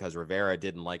around because Rivera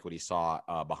didn't like what he saw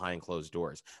behind closed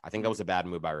doors. I think that was a bad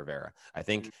move by Rivera. I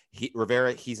think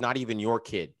Rivera, he's not even your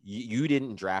kid. You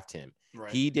didn't draft him.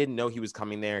 Right. He didn't know he was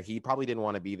coming there. He probably didn't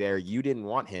want to be there. You didn't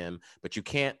want him, but you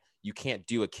can't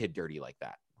do a kid dirty like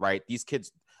that, right? These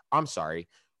kids, I'm sorry.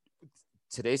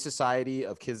 Today's society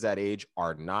of kids that age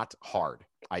are not hard.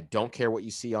 I don't care what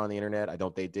you see on the internet.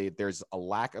 There's a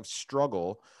lack of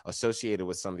struggle associated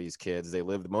with some of these kids. They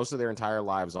lived most of their entire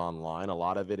lives online. A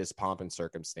lot of it is pomp and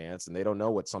circumstance, and they don't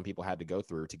know what some people had to go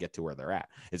through to get to where they're at.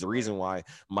 It's a reason why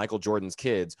Michael Jordan's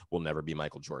kids will never be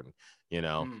Michael Jordan.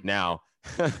 Now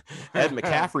Ed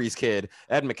McCaffrey's kid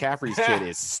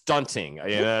is stunting.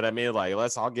 You know what I mean?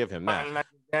 I'll give him that.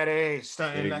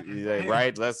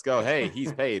 Right, let's go. Hey,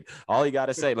 he's paid. All you got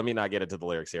to say. Let me not get into the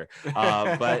lyrics here.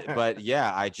 But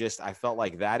yeah, I felt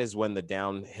like that is when the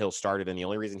downhill started, and the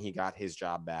only reason he got his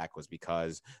job back was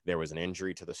because there was an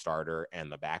injury to the starter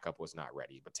and the backup was not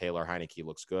ready. But Taylor Heineke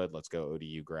looks good. Let's go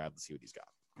ODU grad. Let's see what he's got.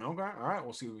 Okay, all right.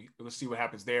 We'll see. Let's see what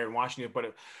happens there in Washington.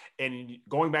 But and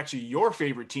going back to your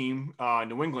favorite team,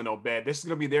 New England, Obed, this is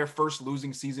going to be their first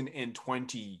losing season in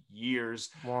 20 years.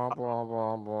 Blah, blah,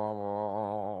 blah,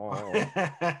 blah,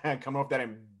 blah. Coming off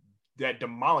that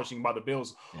demolishing by the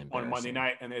Bills on Monday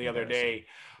night and the other day.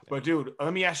 But dude,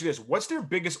 let me ask you this: what's their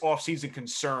biggest offseason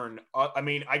concern? I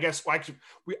mean, I guess I think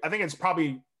it's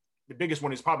probably. The biggest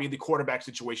one is probably the quarterback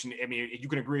situation. I mean, you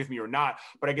can agree with me or not,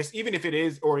 but I guess even if it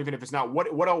is, or even if it's not,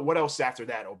 what else after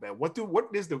that, Obed? What do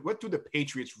the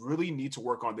Patriots really need to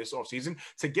work on this offseason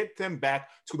to get them back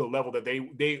to the level that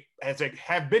they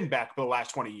have been back for the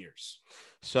last 20 years?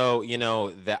 So,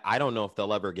 that I don't know if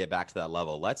they'll ever get back to that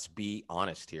level. Let's be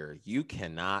honest here. You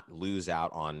cannot lose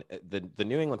out on the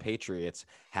New England Patriots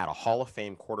had a Hall of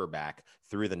Fame quarterback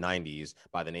through the 90s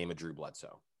by the name of Drew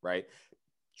Bledsoe, right?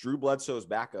 Drew Bledsoe's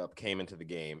backup came into the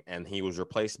game, and he was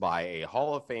replaced by a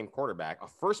Hall of Fame quarterback, a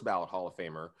first ballot Hall of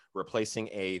Famer, replacing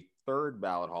a third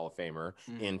ballot Hall of Famer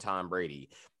in Tom Brady.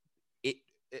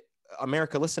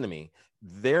 America, listen to me.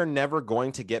 They're never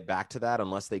going to get back to that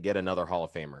unless they get another Hall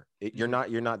of Famer. You're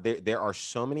not there are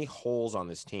so many holes on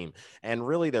this team. And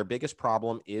really their biggest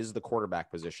problem is the quarterback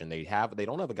position. They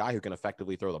don't have a guy who can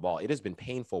effectively throw the ball. It has been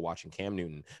painful watching Cam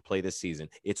Newton play this season.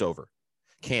 It's over.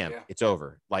 Cam, It's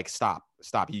over. Like, stop.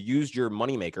 You used your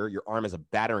moneymaker, your arm as a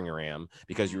battering ram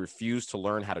because you refused to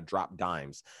learn how to drop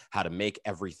dimes, how to make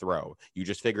every throw. You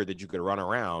just figured that you could run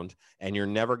around, and your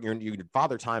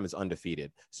father time is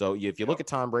undefeated. So if you look at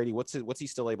Tom Brady, what's he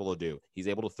still able to do? He's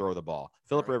able to throw the ball.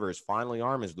 Phillip Rivers, finally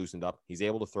arm is loosened up. He's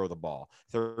able to throw the ball.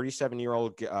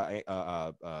 37-year-old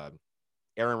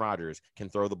Aaron Rodgers can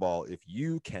throw the ball. If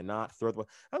you cannot throw the ball,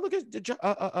 look at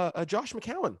Josh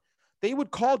McCown. They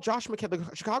would call Josh McCown.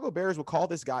 The Chicago Bears would call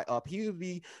this guy up. He would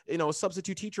be, a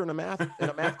substitute teacher in a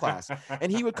math class,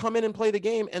 and he would come in and play the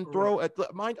game and throw.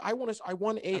 I won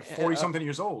a 40-something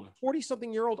years old.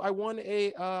 40-something-year-old. I won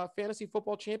a fantasy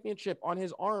football championship on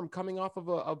his arm coming off of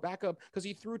a backup because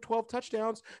he threw 12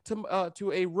 touchdowns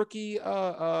to a rookie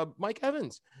Mike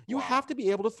Evans. You have to be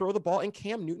able to throw the ball, and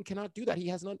Cam Newton cannot do that. He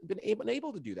has not been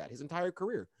able to do that his entire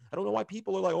career. I don't know why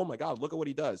people are like, oh my God, look at what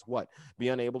he does. What? Be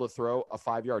unable to throw a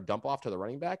 5-yard dump off to the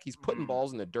running back? He's putting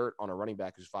balls in the dirt on a running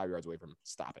back who's 5 yards away from him.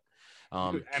 Stop it.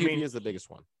 QB is the biggest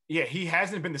one. Yeah, he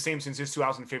hasn't been the same since his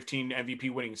 2015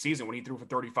 MVP winning season when he threw for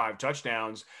 35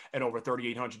 touchdowns and over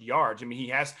 3,800 yards. I mean,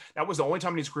 that was the only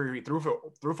time in his career he threw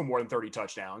for more than 30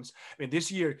 touchdowns. I mean, this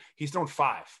year he's thrown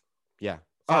 5. Yeah.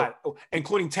 5,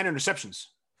 including 10 interceptions.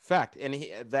 Fact. And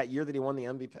that year that he won the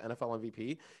NFL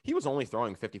MVP, he was only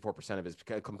throwing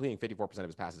completing 54% of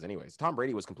his passes anyways. Tom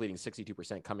Brady was completing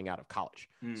 62% coming out of college.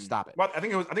 Stop it. But I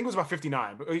think it was about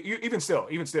 59, but even still,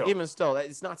 it's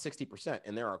not 60%.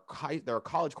 And there are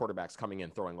college quarterbacks coming in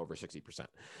throwing over 60%.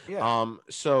 Yeah.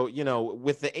 So,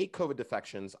 with the 8 COVID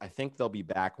defections, I think they'll be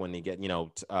back when they get,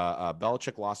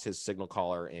 Belichick lost his signal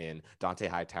caller in Dante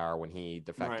Hightower when he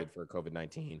defected for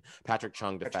COVID-19. Patrick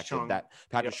Chung defected.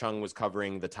 Patrick Chung was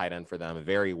covering the tight end for them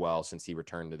very well since he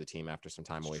returned to the team after some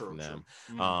time away from them.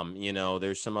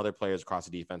 There's some other players across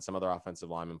the defense, some other offensive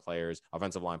line players,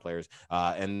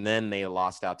 and then they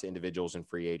lost out to individuals in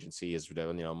free agency. As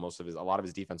a lot of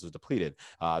his defense was depleted.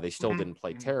 They still didn't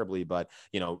play terribly, but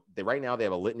right now they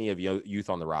have a litany of youth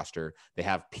on the roster. They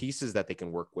have pieces that they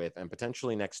can work with, and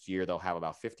potentially next year they'll have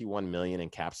about $51 million in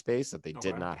cap space that they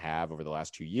did not have over the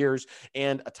last 2 years,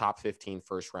 and a top 15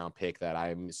 first round pick that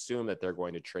I assume that they're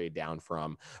going to trade down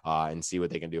from and see what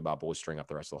they can do about bolstering up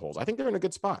the rest of the holes. I think they're in a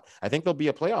good spot. I think they'll be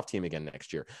a playoff team again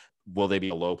next year. Will they be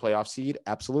a low playoff seed?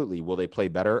 Absolutely. Will they play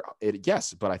better?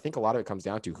 Yes, but I think a lot of it comes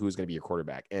down to who's going to be your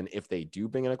quarterback. And if they do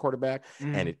bring in a quarterback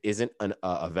and it isn't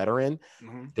a veteran,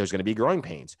 there's going to be growing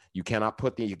pains. You cannot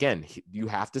you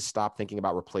have to stop thinking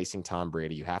about replacing Tom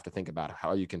Brady. You have to think about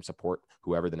how you can support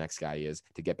whoever the next guy is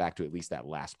to get back to at least that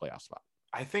last playoff spot.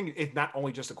 I think it's not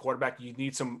only just a quarterback. You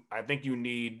need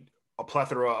a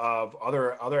plethora of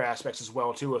other aspects as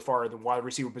well too, as far as the wide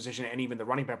receiver position and even the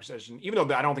running back position. Even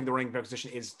though I don't think the running back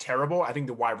position is terrible, I think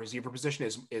the wide receiver position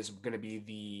is going to be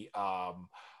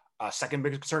the second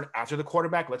biggest concern after the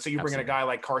quarterback. Let's say you bring in a guy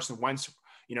like Carson Wentz.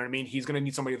 You know what I mean? He's going to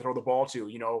need somebody to throw the ball to.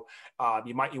 You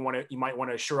might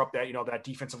want to shore up that that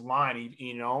defensive line.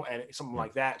 And something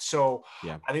like that. So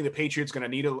I think the Patriots going to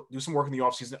need to do some work in the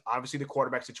offseason. Obviously, the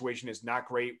quarterback situation is not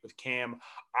great with Cam.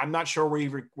 I'm not sure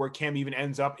where Cam even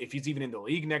ends up, if he's even in the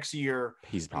league next year.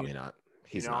 He's probably not.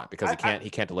 He's not, because he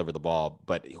can't deliver the ball.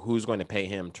 But who's going to pay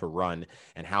him to run,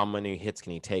 and how many hits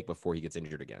can he take before he gets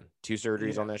injured again? 2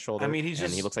 surgeries on that shoulder. I mean,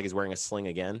 he looks like he's wearing a sling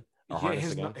again.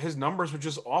 His numbers were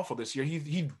just awful this year.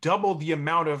 He doubled the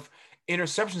amount of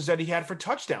interceptions that he had for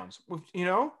touchdowns.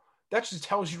 That just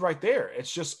tells you right there.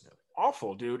 It's just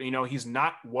awful, dude. You know, he's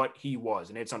not what he was,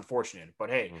 and it's unfortunate. But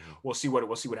hey, we'll see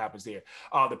what happens there.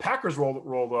 The Packers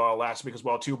rolled last week as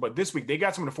well too, but this week they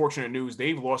got some unfortunate news.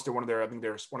 They've lost one of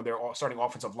their starting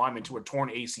offensive linemen to a torn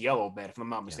ACL, if I'm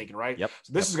not mistaken, right? Yep.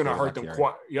 So this is going to hurt them.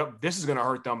 This is going to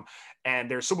hurt them, and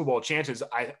their Super Bowl chances.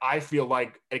 I feel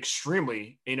like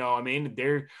extremely. You know, I mean,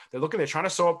 they're trying to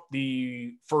sew up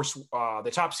the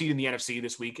top seed in the NFC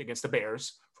this week against the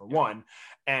Bears. For one,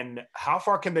 and how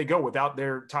far can they go without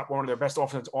one of their best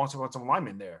offensive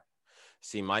linemen there?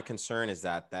 See, my concern is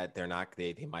that they're not,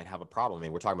 they might have a problem. I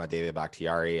mean, we're talking about David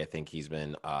Bakhtiari. I think he's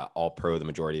been all pro the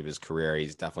majority of his career.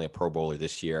 He's definitely a Pro Bowler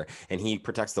this year, and he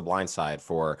protects the blind side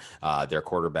for their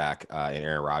quarterback in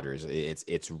Aaron Rodgers.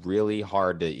 It's really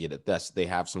hard to, they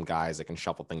have some guys that can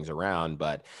shuffle things around,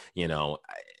 but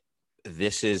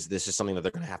this is something that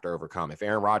they're going to have to overcome. If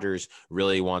Aaron Rodgers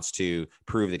really wants to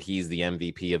prove that he's the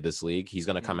MVP of this league, he's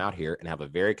going to come out here and have a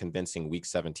very convincing Week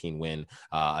 17 win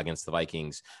against the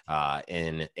Vikings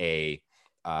in a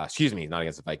excuse me, not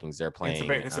against the Vikings. They're playing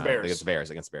against the Bears. Against the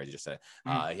Bears. You just said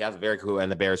he has a very cool,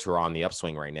 and the Bears who are on the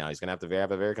upswing right now. He's going to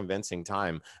have a very convincing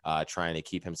time trying to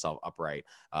keep himself upright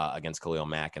against Khalil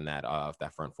Mack and that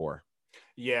front four.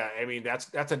 Yeah, I mean, that's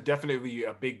definitely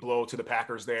a big blow to the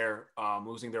Packers there,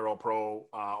 losing their all-pro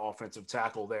offensive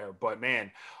tackle there. But,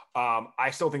 man,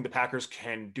 I still think the Packers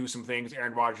can do some things.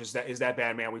 Aaron Rodgers is that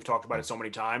bad, man. We've talked about it so many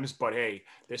times. But, hey,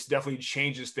 this definitely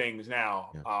changes things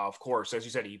now. Yeah. Of course, as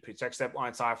you said, he protects that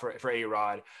blind side for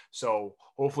A-Rod. So,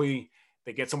 hopefully,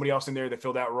 they get somebody else in there to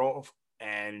fill that role.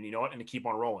 And you know what? And to keep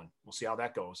on rolling. We'll see how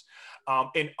that goes.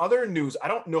 In other news, I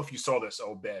don't know if you saw this,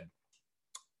 Obed,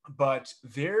 but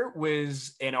there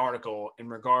was an article in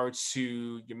regards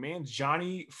to your man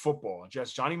Johnny Football,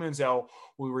 just Johnny Manziel,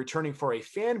 who was returning for a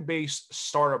fan-based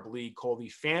startup league called the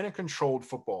Fan-Controlled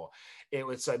Football. It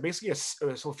was basically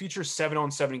it features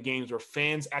 7-on-7 games where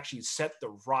fans actually set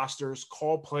the rosters,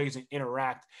 call plays, and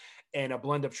interact in a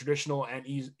blend of traditional and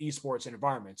esports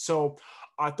environments. So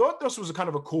I thought this was a kind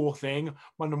of a cool thing,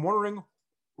 but I'm wondering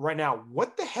right now,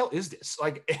 what the hell is this?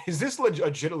 Like, is this a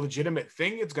legitimate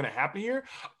thing that's going to happen here?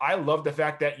 I love the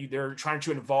fact that they're trying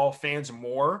to involve fans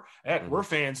more. Heck, we're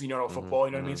fans, football,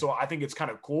 you know what I mean? So I think it's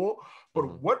kind of cool. But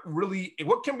what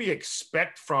can we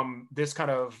expect from this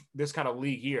kind of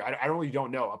league here? I really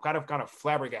don't know. I'm kind of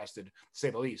flabbergasted, to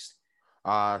say the least.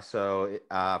 So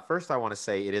first I want to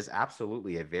say it is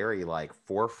absolutely a very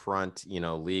forefront,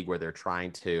 league where they're trying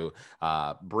to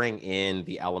bring in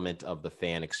the element of the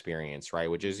fan experience, right?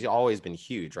 Which has always been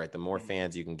huge, right? The more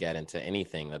fans you can get into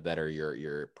anything, the better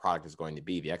your product is going to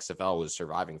be. The XFL was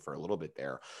surviving for a little bit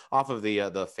there off of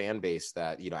the fan base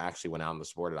that, actually went out and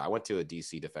supported. I went to a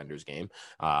DC Defenders game.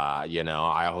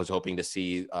 I was hoping to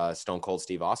see Stone Cold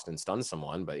Steve Austin stun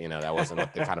someone, but that wasn't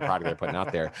what the kind of product they're putting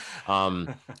out there.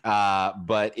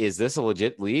 But is this a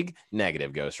legit league?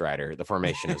 Negative, Ghost Rider. The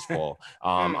formation is full.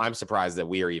 I'm surprised that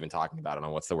we are even talking about it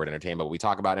on What's the Word Entertainment. But we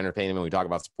talk about entertainment, we talk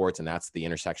about sports, and that's the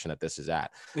intersection that this is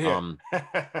at. Yeah.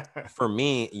 For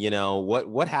me,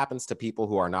 what happens to people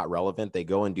who are not relevant? They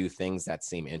go and do things that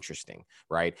seem interesting,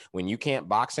 right? When you can't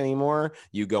box anymore,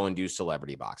 you go and do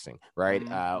celebrity boxing, right?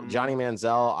 Johnny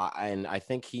Manziel, and I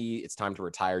think it's time to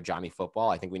retire Johnny Football.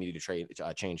 I think we need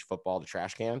to change football to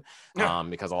trash can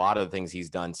because a lot of the things he's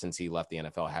done since he left the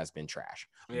NFL has been trash,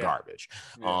 garbage.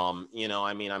 Yeah.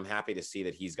 I'm happy to see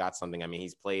that he's got something. I mean,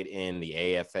 he's played in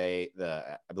the AFA,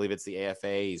 I believe it's the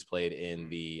AFA. He's played in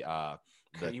the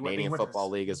Canadian Football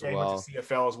League as well.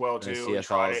 CFL as well too.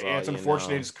 And it's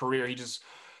unfortunate his career. He just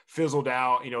fizzled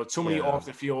out. Too many off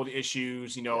the field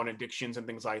issues. And addictions and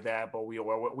things like that. But we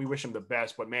wish him the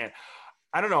best. But man,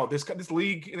 I don't know, this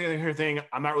league here thing.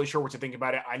 I'm not really sure what to think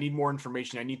about it. I need more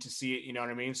information. I need to see it. You know what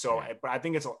I mean? So, but I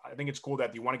think it's cool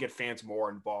that you want to get fans more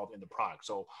involved in the product.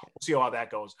 So we'll see how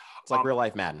that goes. It's like real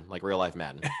life Madden, right.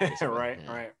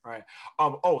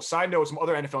 Side note, some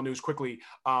other NFL news quickly.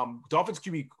 Dolphins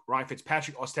QB Ryan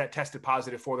Fitzpatrick tested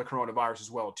positive for the coronavirus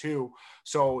as well too.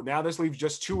 So now this leaves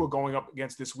just two are going up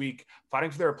against this week,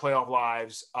 fighting for their playoff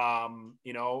lives.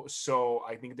 So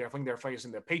I think they're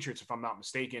facing the Patriots, if I'm not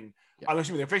mistaken. Yeah.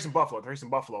 They're facing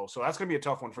Buffalo. So that's going to be a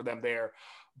tough one for them there.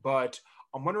 But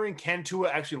I'm wondering, can Tua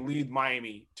actually lead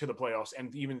Miami to the playoffs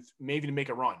and even maybe to make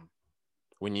a run?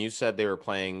 When you said they were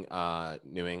playing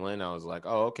New England, I was like,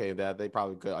 oh, okay, that they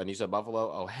probably could. And you said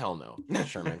Buffalo? Oh, hell no.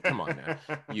 Sherman, come on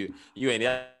now. You ain't,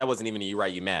 that wasn't even you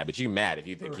right, you mad, but you mad if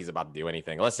you think he's about to do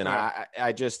anything. Listen,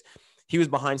 I just – he was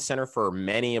behind center for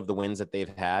many of the wins that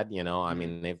they've had. I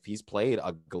Mm-hmm. mean, he's played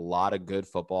a lot of good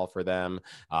football for them.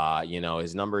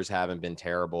 His numbers haven't been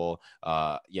terrible.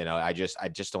 I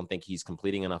just don't think he's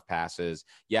completing enough passes.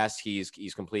 Yes, he's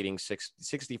completing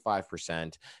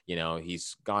 65%.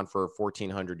 He's gone for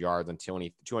 1,400 yards and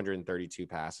 232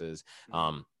 passes.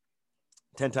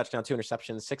 10 touchdowns, 2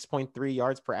 interceptions, 6.3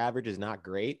 yards per average is not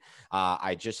great.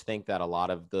 I just think that a lot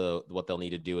of what they'll need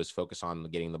to do is focus on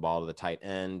getting the ball to the tight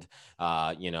end,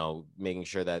 making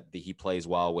sure that he plays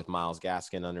well with Myles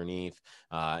Gaskin underneath.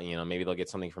 Maybe they'll get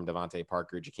something from Devontae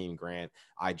Parker, Jakeem Grant.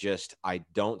 I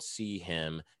don't see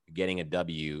him getting a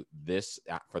W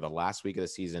for the last week of the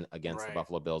season against the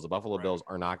Buffalo Bills. The Buffalo Bills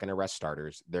are not going to rest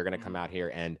starters. They're going to come out here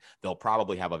and they'll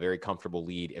probably have a very comfortable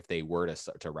lead if they were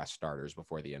to rest starters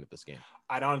before the end of this game.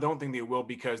 I don't think they will,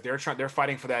 because they're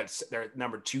fighting for their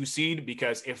number 2 seed,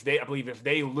 because if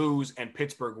they lose and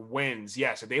Pittsburgh wins,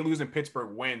 if they lose and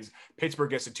Pittsburgh wins,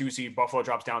 Pittsburgh gets the 2 seed, Buffalo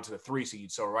drops down to the 3 seed.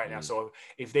 So now, so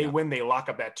if they win, they lock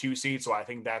up that 2 seed. So I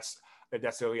think that's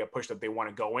really a push that they want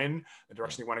to go in, the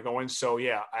direction they want to go in. So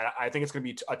I think it's going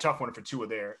to be a tough one for Tua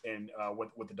there, and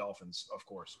with the Dolphins, of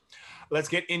course. Let's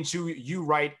get into you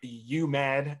right, you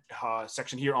mad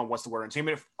section here on What's the Word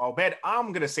Entertainment. Obed, I'm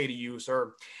going to say to you,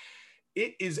 sir,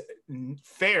 it is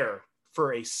fair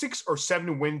for a 6 or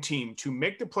 7 win team to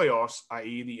make the playoffs,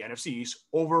 i.e. the NFC East,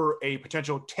 over a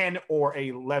potential 10 or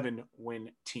 11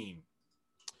 win team.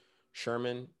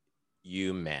 Sherman,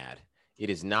 you mad. It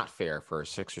is not fair for a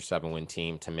 6 or 7 win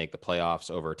team to make the playoffs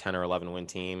over a 10 or 11 win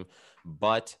team,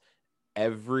 but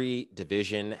every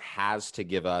division has to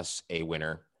give us a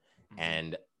winner,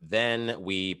 and then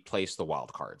we place the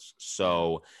wild cards.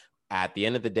 So at the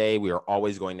end of the day, we are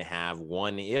always going to have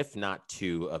one, if not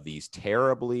 2, of these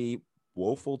terribly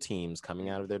woeful teams coming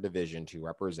out of their division to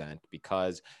represent,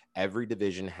 because every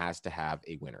division has to have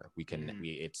a winner.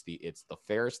 It's the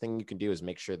fairest thing you can do is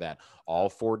make sure that all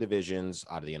 4 divisions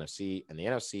out of the NFC and the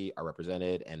NFC are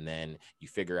represented, and then you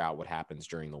figure out what happens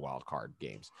during the wild card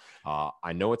games.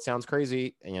 I know it sounds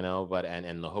crazy, but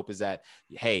and the hope is that,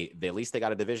 hey, at least they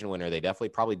got a division winner. They definitely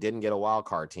probably didn't get a wild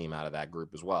card team out of that group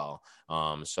as well.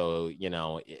 So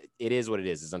it is what it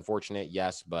is. It's unfortunate,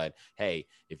 yes, but hey,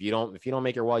 if you don't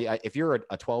make your if you're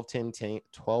a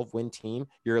 12 win team,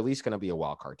 you're at least going to be a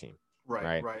wild card team.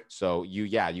 Right. So you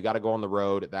got to go on the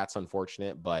road. That's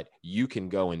unfortunate, but you can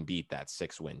go and beat that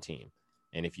 6 win team.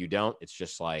 And if you don't, it's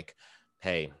just like,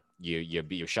 hey,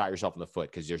 you shot yourself in the foot,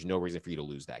 because there's no reason for you to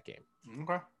lose that game.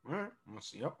 Okay. All right. We'll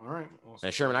see. Yep. All right.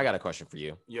 Now, Sherman, I got a question for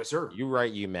you. Yes, sir. You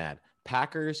right, you mad.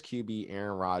 Packers QB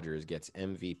Aaron Rodgers gets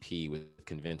MVP with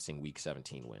convincing Week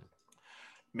 17 win.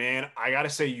 Man, I gotta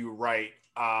say you're right.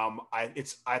 I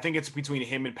think it's between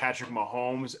him and Patrick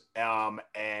Mahomes.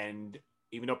 And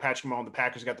even though Patrick Mahomes, the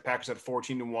Packers got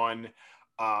 14-1.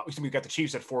 We got the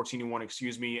Chiefs at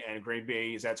 14-1, and Green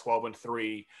Bay is at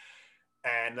 12-3.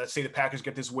 And let's say the Packers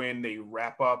get this win, they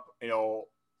wrap up,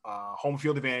 home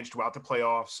field advantage throughout the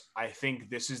playoffs. I think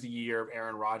this is the year of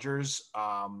Aaron Rodgers.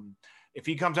 If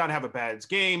he comes out and have a bad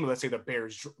game, let's say the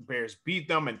Bears beat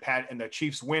them and the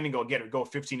Chiefs win and go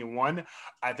 15-1,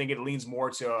 I think it leans more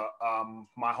to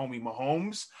my homie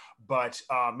Mahomes. But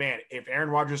man, if Aaron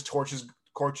Rodgers torches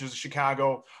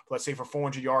Chicago, let's say for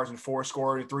 400 yards and 4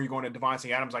 scored, 3 going to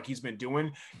Devontae Adams like he's been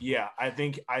doing, I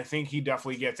think he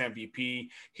definitely gets MVP.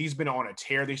 He's been on a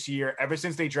tear this year. Ever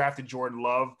since they drafted Jordan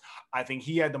Love, I think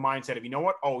he had the mindset of, you know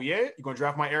what? Oh yeah, you're going to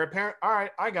draft my heir apparent? All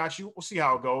right, I got you. We'll see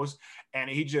how it goes. And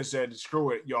he just said, screw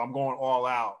it, I'm going all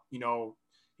out.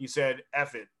 He said,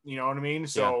 F it. You know what I mean?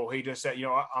 So he just said,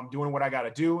 I'm doing what I got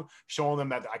to do, showing them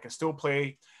that I can still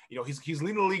play. He's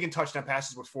leading the league in touchdown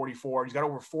passes with 44. He's got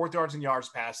over 4,000 yards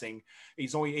passing.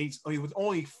 He's with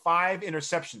only 5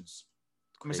 interceptions.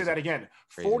 I'm going to say that again.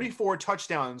 Crazy. 44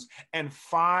 touchdowns and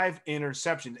 5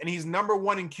 interceptions. And he's number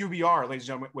 1 in QBR, ladies and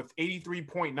gentlemen, with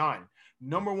 83.9.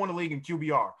 Number 1 in the league in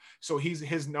QBR. So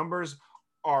his numbers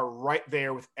are right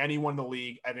there with anyone in the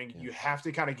league. I think you have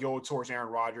to kind of go towards Aaron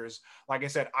Rodgers. Like I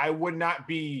said, I would not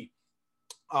be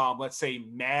let's say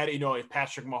mad, if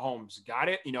Patrick Mahomes got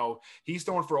it, he's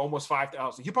throwing for almost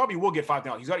 5,000. He probably will get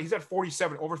 5,000. He's at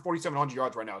 4,700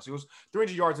 yards right now. So he was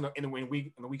 300 yards in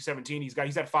week 17.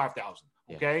 He's at 5,000.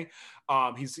 Okay.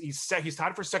 He's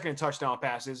tied for second in touchdown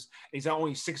passes. He's at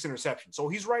only 6 interceptions. So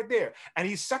he's right there, and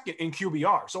he's second in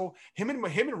QBR. So him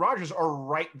and Rodgers are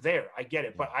right there. I get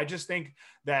it. But I just think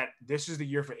that this is the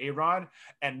year for A-Rod,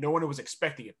 and no one was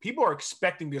expecting it. People are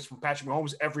expecting this from Patrick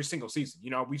Mahomes every single season.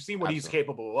 We've seen what he's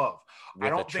capable of.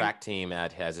 With a track team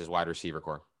that has his wide receiver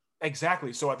core.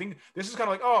 Exactly. So I think this is kind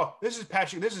of like, this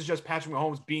is just Patrick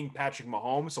Mahomes being Patrick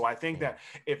Mahomes. So I think that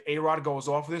if A-Rod goes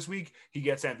off this week, he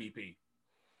gets MVP.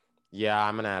 Yeah,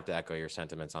 I'm gonna have to echo your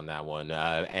sentiments on that one.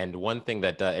 And one thing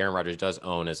that Aaron Rodgers does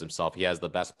own is himself. He has the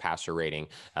best passer rating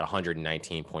at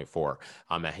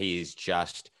 119.4. He's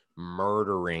just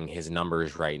murdering his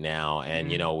numbers right now. And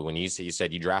when you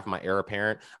said you draft my heir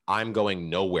apparent, I'm going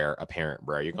nowhere apparent,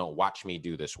 bro. You're gonna watch me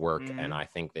do this work, and I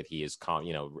think that he has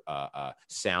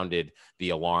sounded the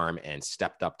alarm and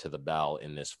stepped up to the bell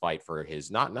in this fight for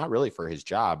his not really for his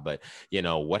job, but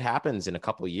what happens in a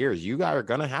couple of years, you guys are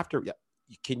gonna have to.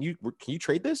 Can you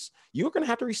trade this? You're going to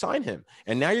have to resign him.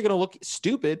 And now you're going to look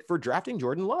stupid for drafting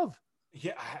Jordan Love.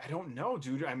 Yeah, I don't know,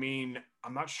 dude. I mean,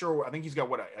 I'm not sure. I think he's got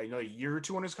another year or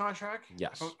two on his contract.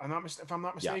 Yes. If I'm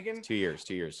not mistaken. Yeah, 2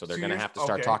 years. So they're going to have to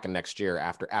start talking next year.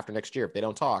 After next year, if they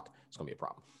don't talk, it's going to be a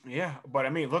problem. Yeah. But I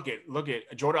mean, look at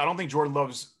Jordan. I don't think Jordan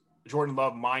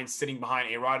Love minds sitting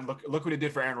behind A-Rod. Look what he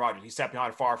did for Aaron Rodgers. He sat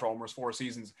behind Favre for almost 4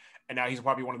 seasons, and now he's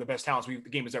probably one of the best talents the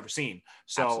game has ever seen.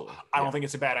 So absolutely. I don't think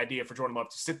it's a bad idea for Jordan Love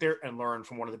to sit there and learn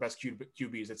from one of the best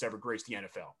QBs that's ever graced the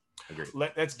NFL. Agreed.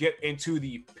 Let's get into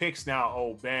the picks now.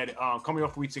 Oh, Ben, coming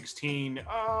off week 16,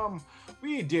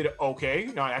 we did okay.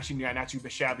 No, actually, not too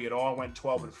shabby at all. I went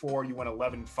 12-4. You went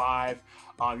 11-5.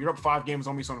 You're up 5 games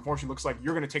on me, so unfortunately, looks like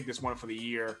you're going to take this one for the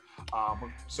year.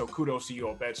 So kudos to you,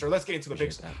 Obed. So let's get into the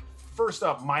picks. First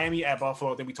up, Miami at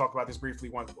Buffalo. Then we talked about this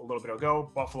briefly a little bit ago.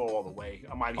 Buffalo all the way.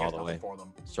 Miami has nothing for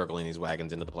them. Circling these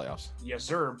wagons into the playoffs. Yes,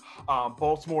 sir.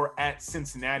 Baltimore at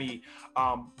Cincinnati.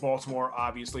 Baltimore,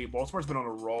 obviously. Baltimore's been on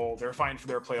a roll. They're fighting for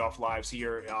their playoff lives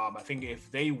here. I think if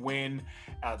they win,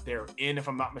 they're in, if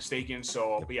I'm not mistaken.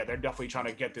 So, but yeah, they're definitely trying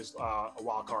to get this a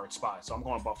wild card spot. So I'm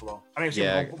going Buffalo.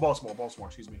 Baltimore,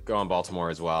 excuse me. Going Baltimore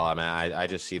as well. I mean, I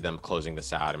just see them closing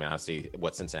this out. I mean, I see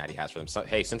what Cincinnati has for them. So,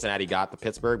 hey, Cincinnati got the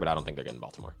Pittsburgh, but I don't think they're getting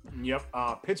Baltimore.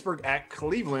 Yep. Pittsburgh at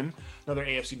Cleveland, another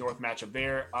AFC North matchup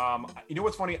there. You know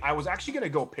what's funny? I was actually going to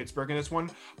go Pittsburgh in this one,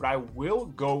 but I will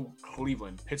go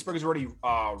Cleveland. Pittsburgh has already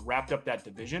wrapped up that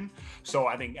division, so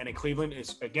I think, and in Cleveland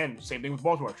is again same thing with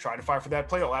Baltimore, trying to fight for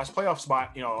that last playoff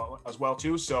spot, as well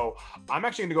too. So I'm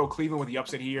actually going to go Cleveland with the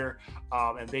upset here,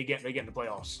 and they get in the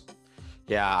playoffs.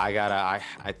 Yeah,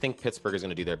 I think Pittsburgh is going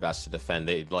to do their best to defend.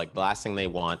 The last thing they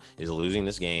want is losing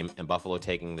this game and Buffalo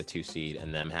taking the 2 seed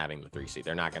and them having the 3 seed.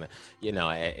 They're not going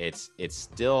to, it's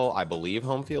still, I believe,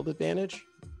 home field advantage.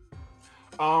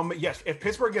 Yes, if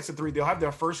Pittsburgh gets the 3, they'll have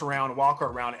their first round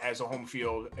wildcard round as a home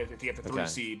field. If they get the 3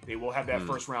 seed, they will have that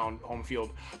first round home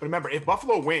field. But remember, if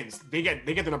Buffalo wins, they get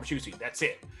the number 2 seed. That's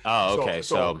it. Oh, okay.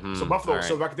 So Buffalo. Right.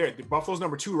 So back there, Buffalo's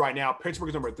number 2 right now. Pittsburgh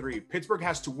is number 3. Pittsburgh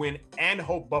has to win and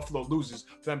hope Buffalo loses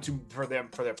for their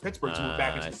Pittsburgh to move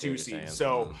back into the 2 seed.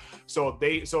 So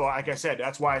like I said,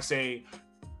 that's why I say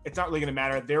it's not really going to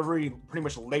matter. They're really pretty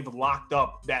much they've locked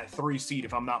up that 3 seed,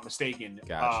 if I'm not mistaken.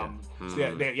 Gotcha. So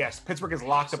yes, Pittsburgh has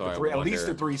locked up the 3, at least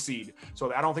the 3 seed.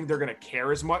 So I don't think they're going to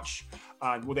care as much.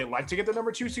 Would they like to get the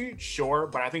number 2 seed? Sure,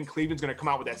 but I think Cleveland's going to come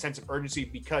out with that sense of urgency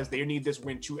because they need this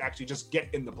win to actually just get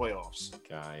in the playoffs.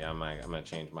 Yeah, I'm going to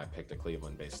change my pick to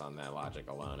Cleveland based on that logic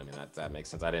alone. I mean, that makes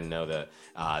sense. I didn't know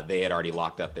that they had already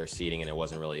locked up their seeding and it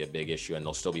wasn't really a big issue, and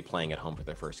they'll still be playing at home for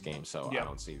their first game. So I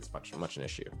don't see this much an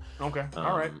issue. Okay,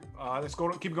 all right. Let's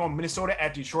keep going. Minnesota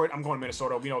at Detroit. I'm going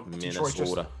Minnesota.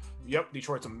 Minnesota.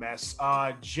 Detroit's a mess.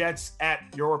 Jets at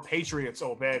your Patriots.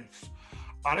 Oh, bad.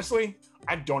 Honestly,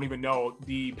 I don't even know.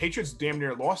 The Patriots damn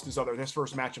near lost this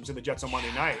first matchup to the Jets on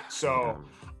Monday night. So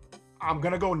I'm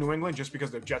going to go New England just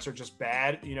because the Jets are just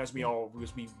bad. As we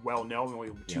well know,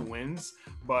 only 2 wins.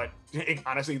 But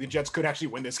honestly, the Jets could actually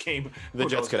win this game. The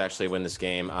Jets could actually win this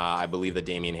game. I believe that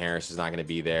Damian Harris is not going to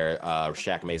be there.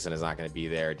 Shaq Mason is not going to be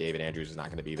there. David Andrews is not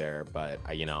going to be there. But,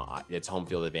 it's home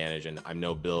field advantage. And I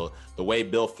know Bill, the way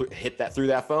Bill hit that through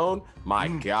that phone, my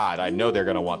God, I know they're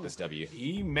going to want this W.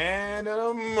 He man of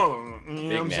the moon. You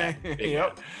know what I'm saying?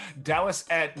 Yep. Dallas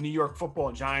at New York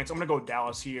Football Giants. I'm going to go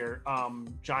Dallas here.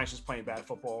 Giants just playing bad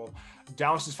football.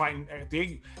 Dallas is fighting.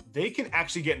 They can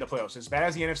actually get in the playoffs. As bad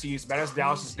as the NFC, as bad as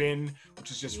Dallas has been,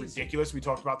 which is just ridiculous. We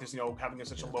talked about this, having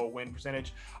such a low win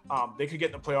percentage. They could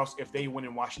get in the playoffs if they win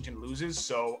and Washington loses.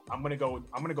 So I'm gonna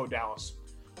go Dallas.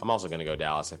 I'm also going to go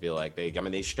Dallas. I feel like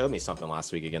they showed me something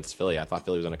last week against Philly. I thought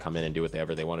Philly was going to come in and do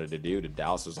whatever they wanted to do.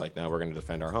 Dallas was like, no, we're going to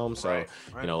defend our home. So,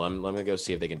 right. Let me go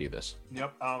see if they can do this.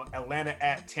 Yep. Atlanta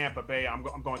at Tampa Bay. I'm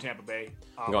going Tampa Bay.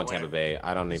 I'm going Tampa Bay.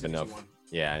 I don't even know.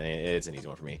 Yeah, it's an easy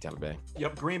one for me, Tampa Bay.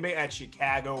 Yep, Green Bay at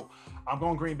Chicago. I'm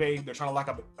going Green Bay. They're trying to lock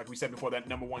up, like we said before, that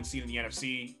number 1 seed in the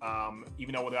NFC.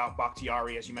 Even though without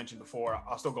Bakhtiari, as you mentioned before,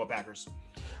 I'll still go Packers.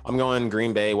 I'm going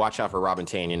Green Bay. Watch out for Robin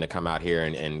Tonyan to come out here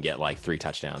and get like 3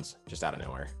 touchdowns just out of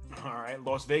nowhere. All right,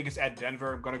 Las Vegas at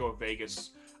Denver. I'm going to go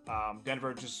Vegas.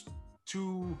 Denver just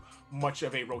too much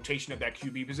of a rotation at that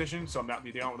QB position, so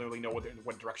they don't really know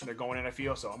what direction they're going in. I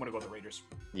feel so. I'm gonna go with the Raiders.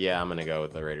 Yeah, I'm gonna go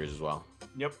with the Raiders as well.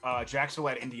 Yep. Jacksonville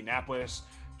at Indianapolis.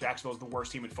 Jacksonville's the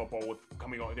worst team in football with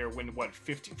coming on. They're winning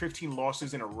 15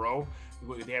 losses in a row.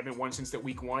 They haven't won since the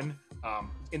week 1.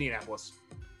 Indianapolis.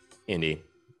 Indy.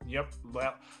 Yep.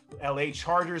 LA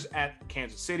Chargers at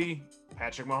Kansas City.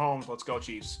 Patrick Mahomes. Let's go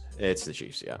Chiefs. It's the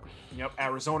Chiefs. Yeah. Yep.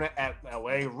 Arizona at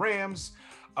LA Rams.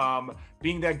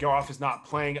 Being that Goff is not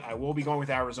playing, I will be going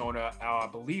with Arizona. I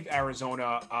believe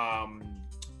Arizona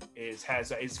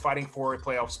is fighting for a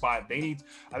playoff spot. I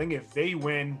think if they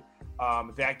win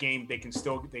that game, they can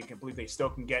believe they still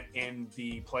can get in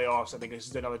the playoffs. I think this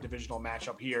is another divisional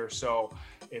matchup here. So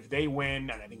if they win,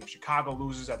 and I think if Chicago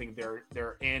loses, I think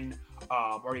they're in.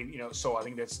 So I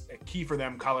think that's a key for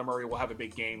them. Kyler Murray will have a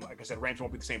big game. Like I said, Rams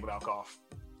won't be the same without Goff.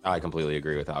 I completely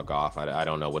agree without Goff. I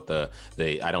don't know what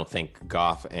I don't think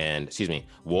Goff and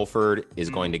Wolford is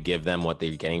going to give them what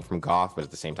they're getting from Goff, but at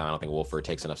the same time, I don't think Wolford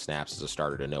takes enough snaps as a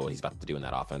starter to know what he's about to do in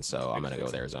that offense. So I'm going to go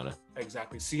with Arizona.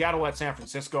 Exactly. Seattle at San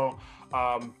Francisco.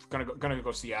 Gonna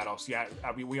go Seattle.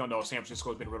 We all know San Francisco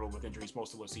has been riddled with injuries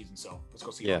most of the season, so let's go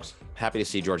Seahawks. Yeah, happy to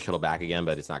see George Kittle back again,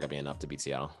 but it's not gonna be enough to beat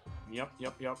Seattle. Yep.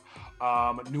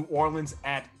 New Orleans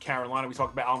at Carolina. We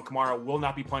talked about Alvin Kamara will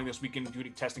not be playing this weekend due to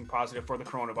testing positive for the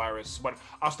coronavirus, but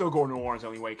I'll still go New Orleans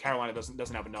anyway. Carolina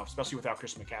doesn't have enough, especially without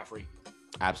Christian McCaffrey.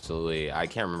 Absolutely. I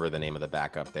can't remember the name of the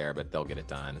backup there, but they'll get it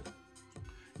done.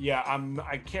 Yeah,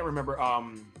 I can't remember.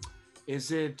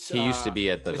 Is it? He used to be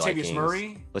at the Latavius Vikings.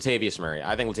 Murray. Latavius Murray.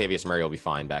 I think Latavius Murray will be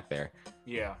fine back there.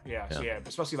 Yeah. So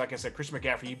especially like I said, Christian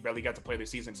McCaffrey, he barely got to play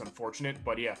this season. It's unfortunate,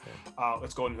 but yeah.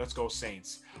 Let's go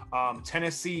Saints.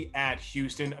 Tennessee at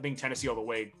Houston. I think Tennessee all the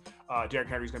way. Derrick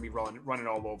Henry's going to be running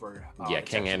all over.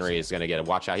 King Henry is going to get a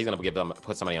watch out. He's going to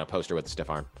put somebody on a poster with a stiff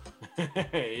arm.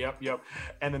 Yep.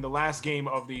 And then the last game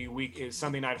of the week is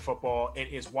Sunday Night Football. It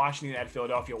is Washington at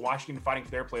Philadelphia. Washington fighting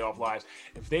for their playoff lives.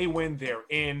 If they win, they're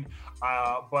in.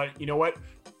 But you know what?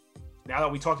 Now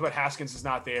that we talked about Haskins is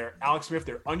not there, Alex Smith,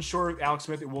 they're unsure if Alex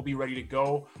Smith will be ready to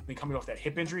go. I think coming off that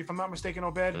hip injury, if I'm not mistaken,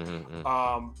 Obed.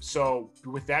 So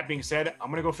with that being said, I'm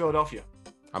going to go Philadelphia.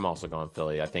 I'm also going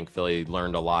Philly. I think Philly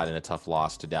learned a lot in a tough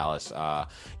loss to Dallas. I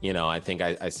think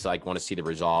I want to see the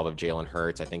resolve of Jalen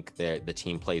Hurts. I think the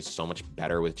team plays so much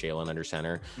better with Jalen under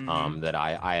center that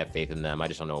I have faith in them. I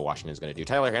just don't know what Washington is going to do.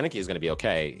 Tyler Heineke is going to be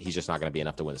okay. He's just not going to be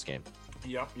enough to win this game.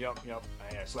 Yep. Yeah,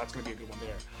 so that's going to be a good one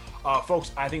there.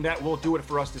 Folks, I think that will do it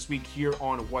for us this week here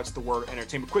on What's the Word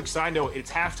Entertainment. Quick side note,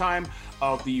 it's halftime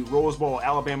of the Rose Bowl.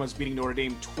 Alabama's beating Notre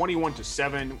Dame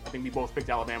 21-7. I think we both picked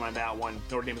Alabama on that one.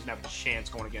 Notre Dame doesn't have a chance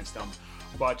going against them.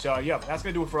 But that's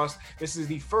going to do it for us. This is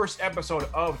the first episode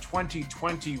of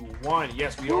 2021.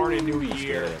 Yes, we are in a new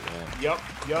year. Yep.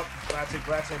 Glad to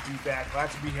be back. Glad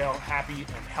to be happy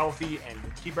and healthy and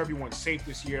keep everyone safe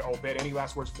this year. Obed, any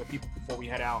last words for the people before we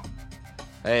head out?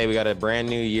 Hey, we got a brand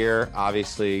new year.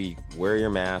 Obviously, wear your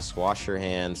mask, wash your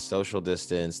hands, social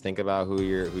distance. Think about who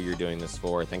you're doing this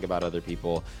for. Think about other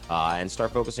people, and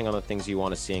start focusing on the things you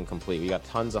want to see and complete. We got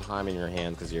tons of time in your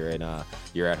hands because you're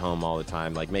at home all the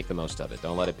time. Like, make the most of it.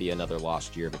 Don't let it be another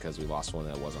lost year because we lost one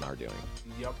that wasn't our doing.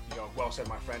 Yep. Well said,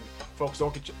 my friend. Folks,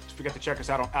 don't forget to check us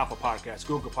out on Apple Podcasts,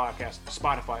 Google Podcasts,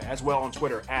 Spotify, as well on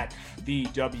Twitter at the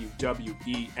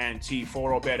WWENT.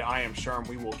 For Obed, I am Sherm.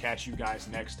 We will catch you guys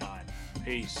next time.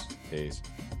 Peace.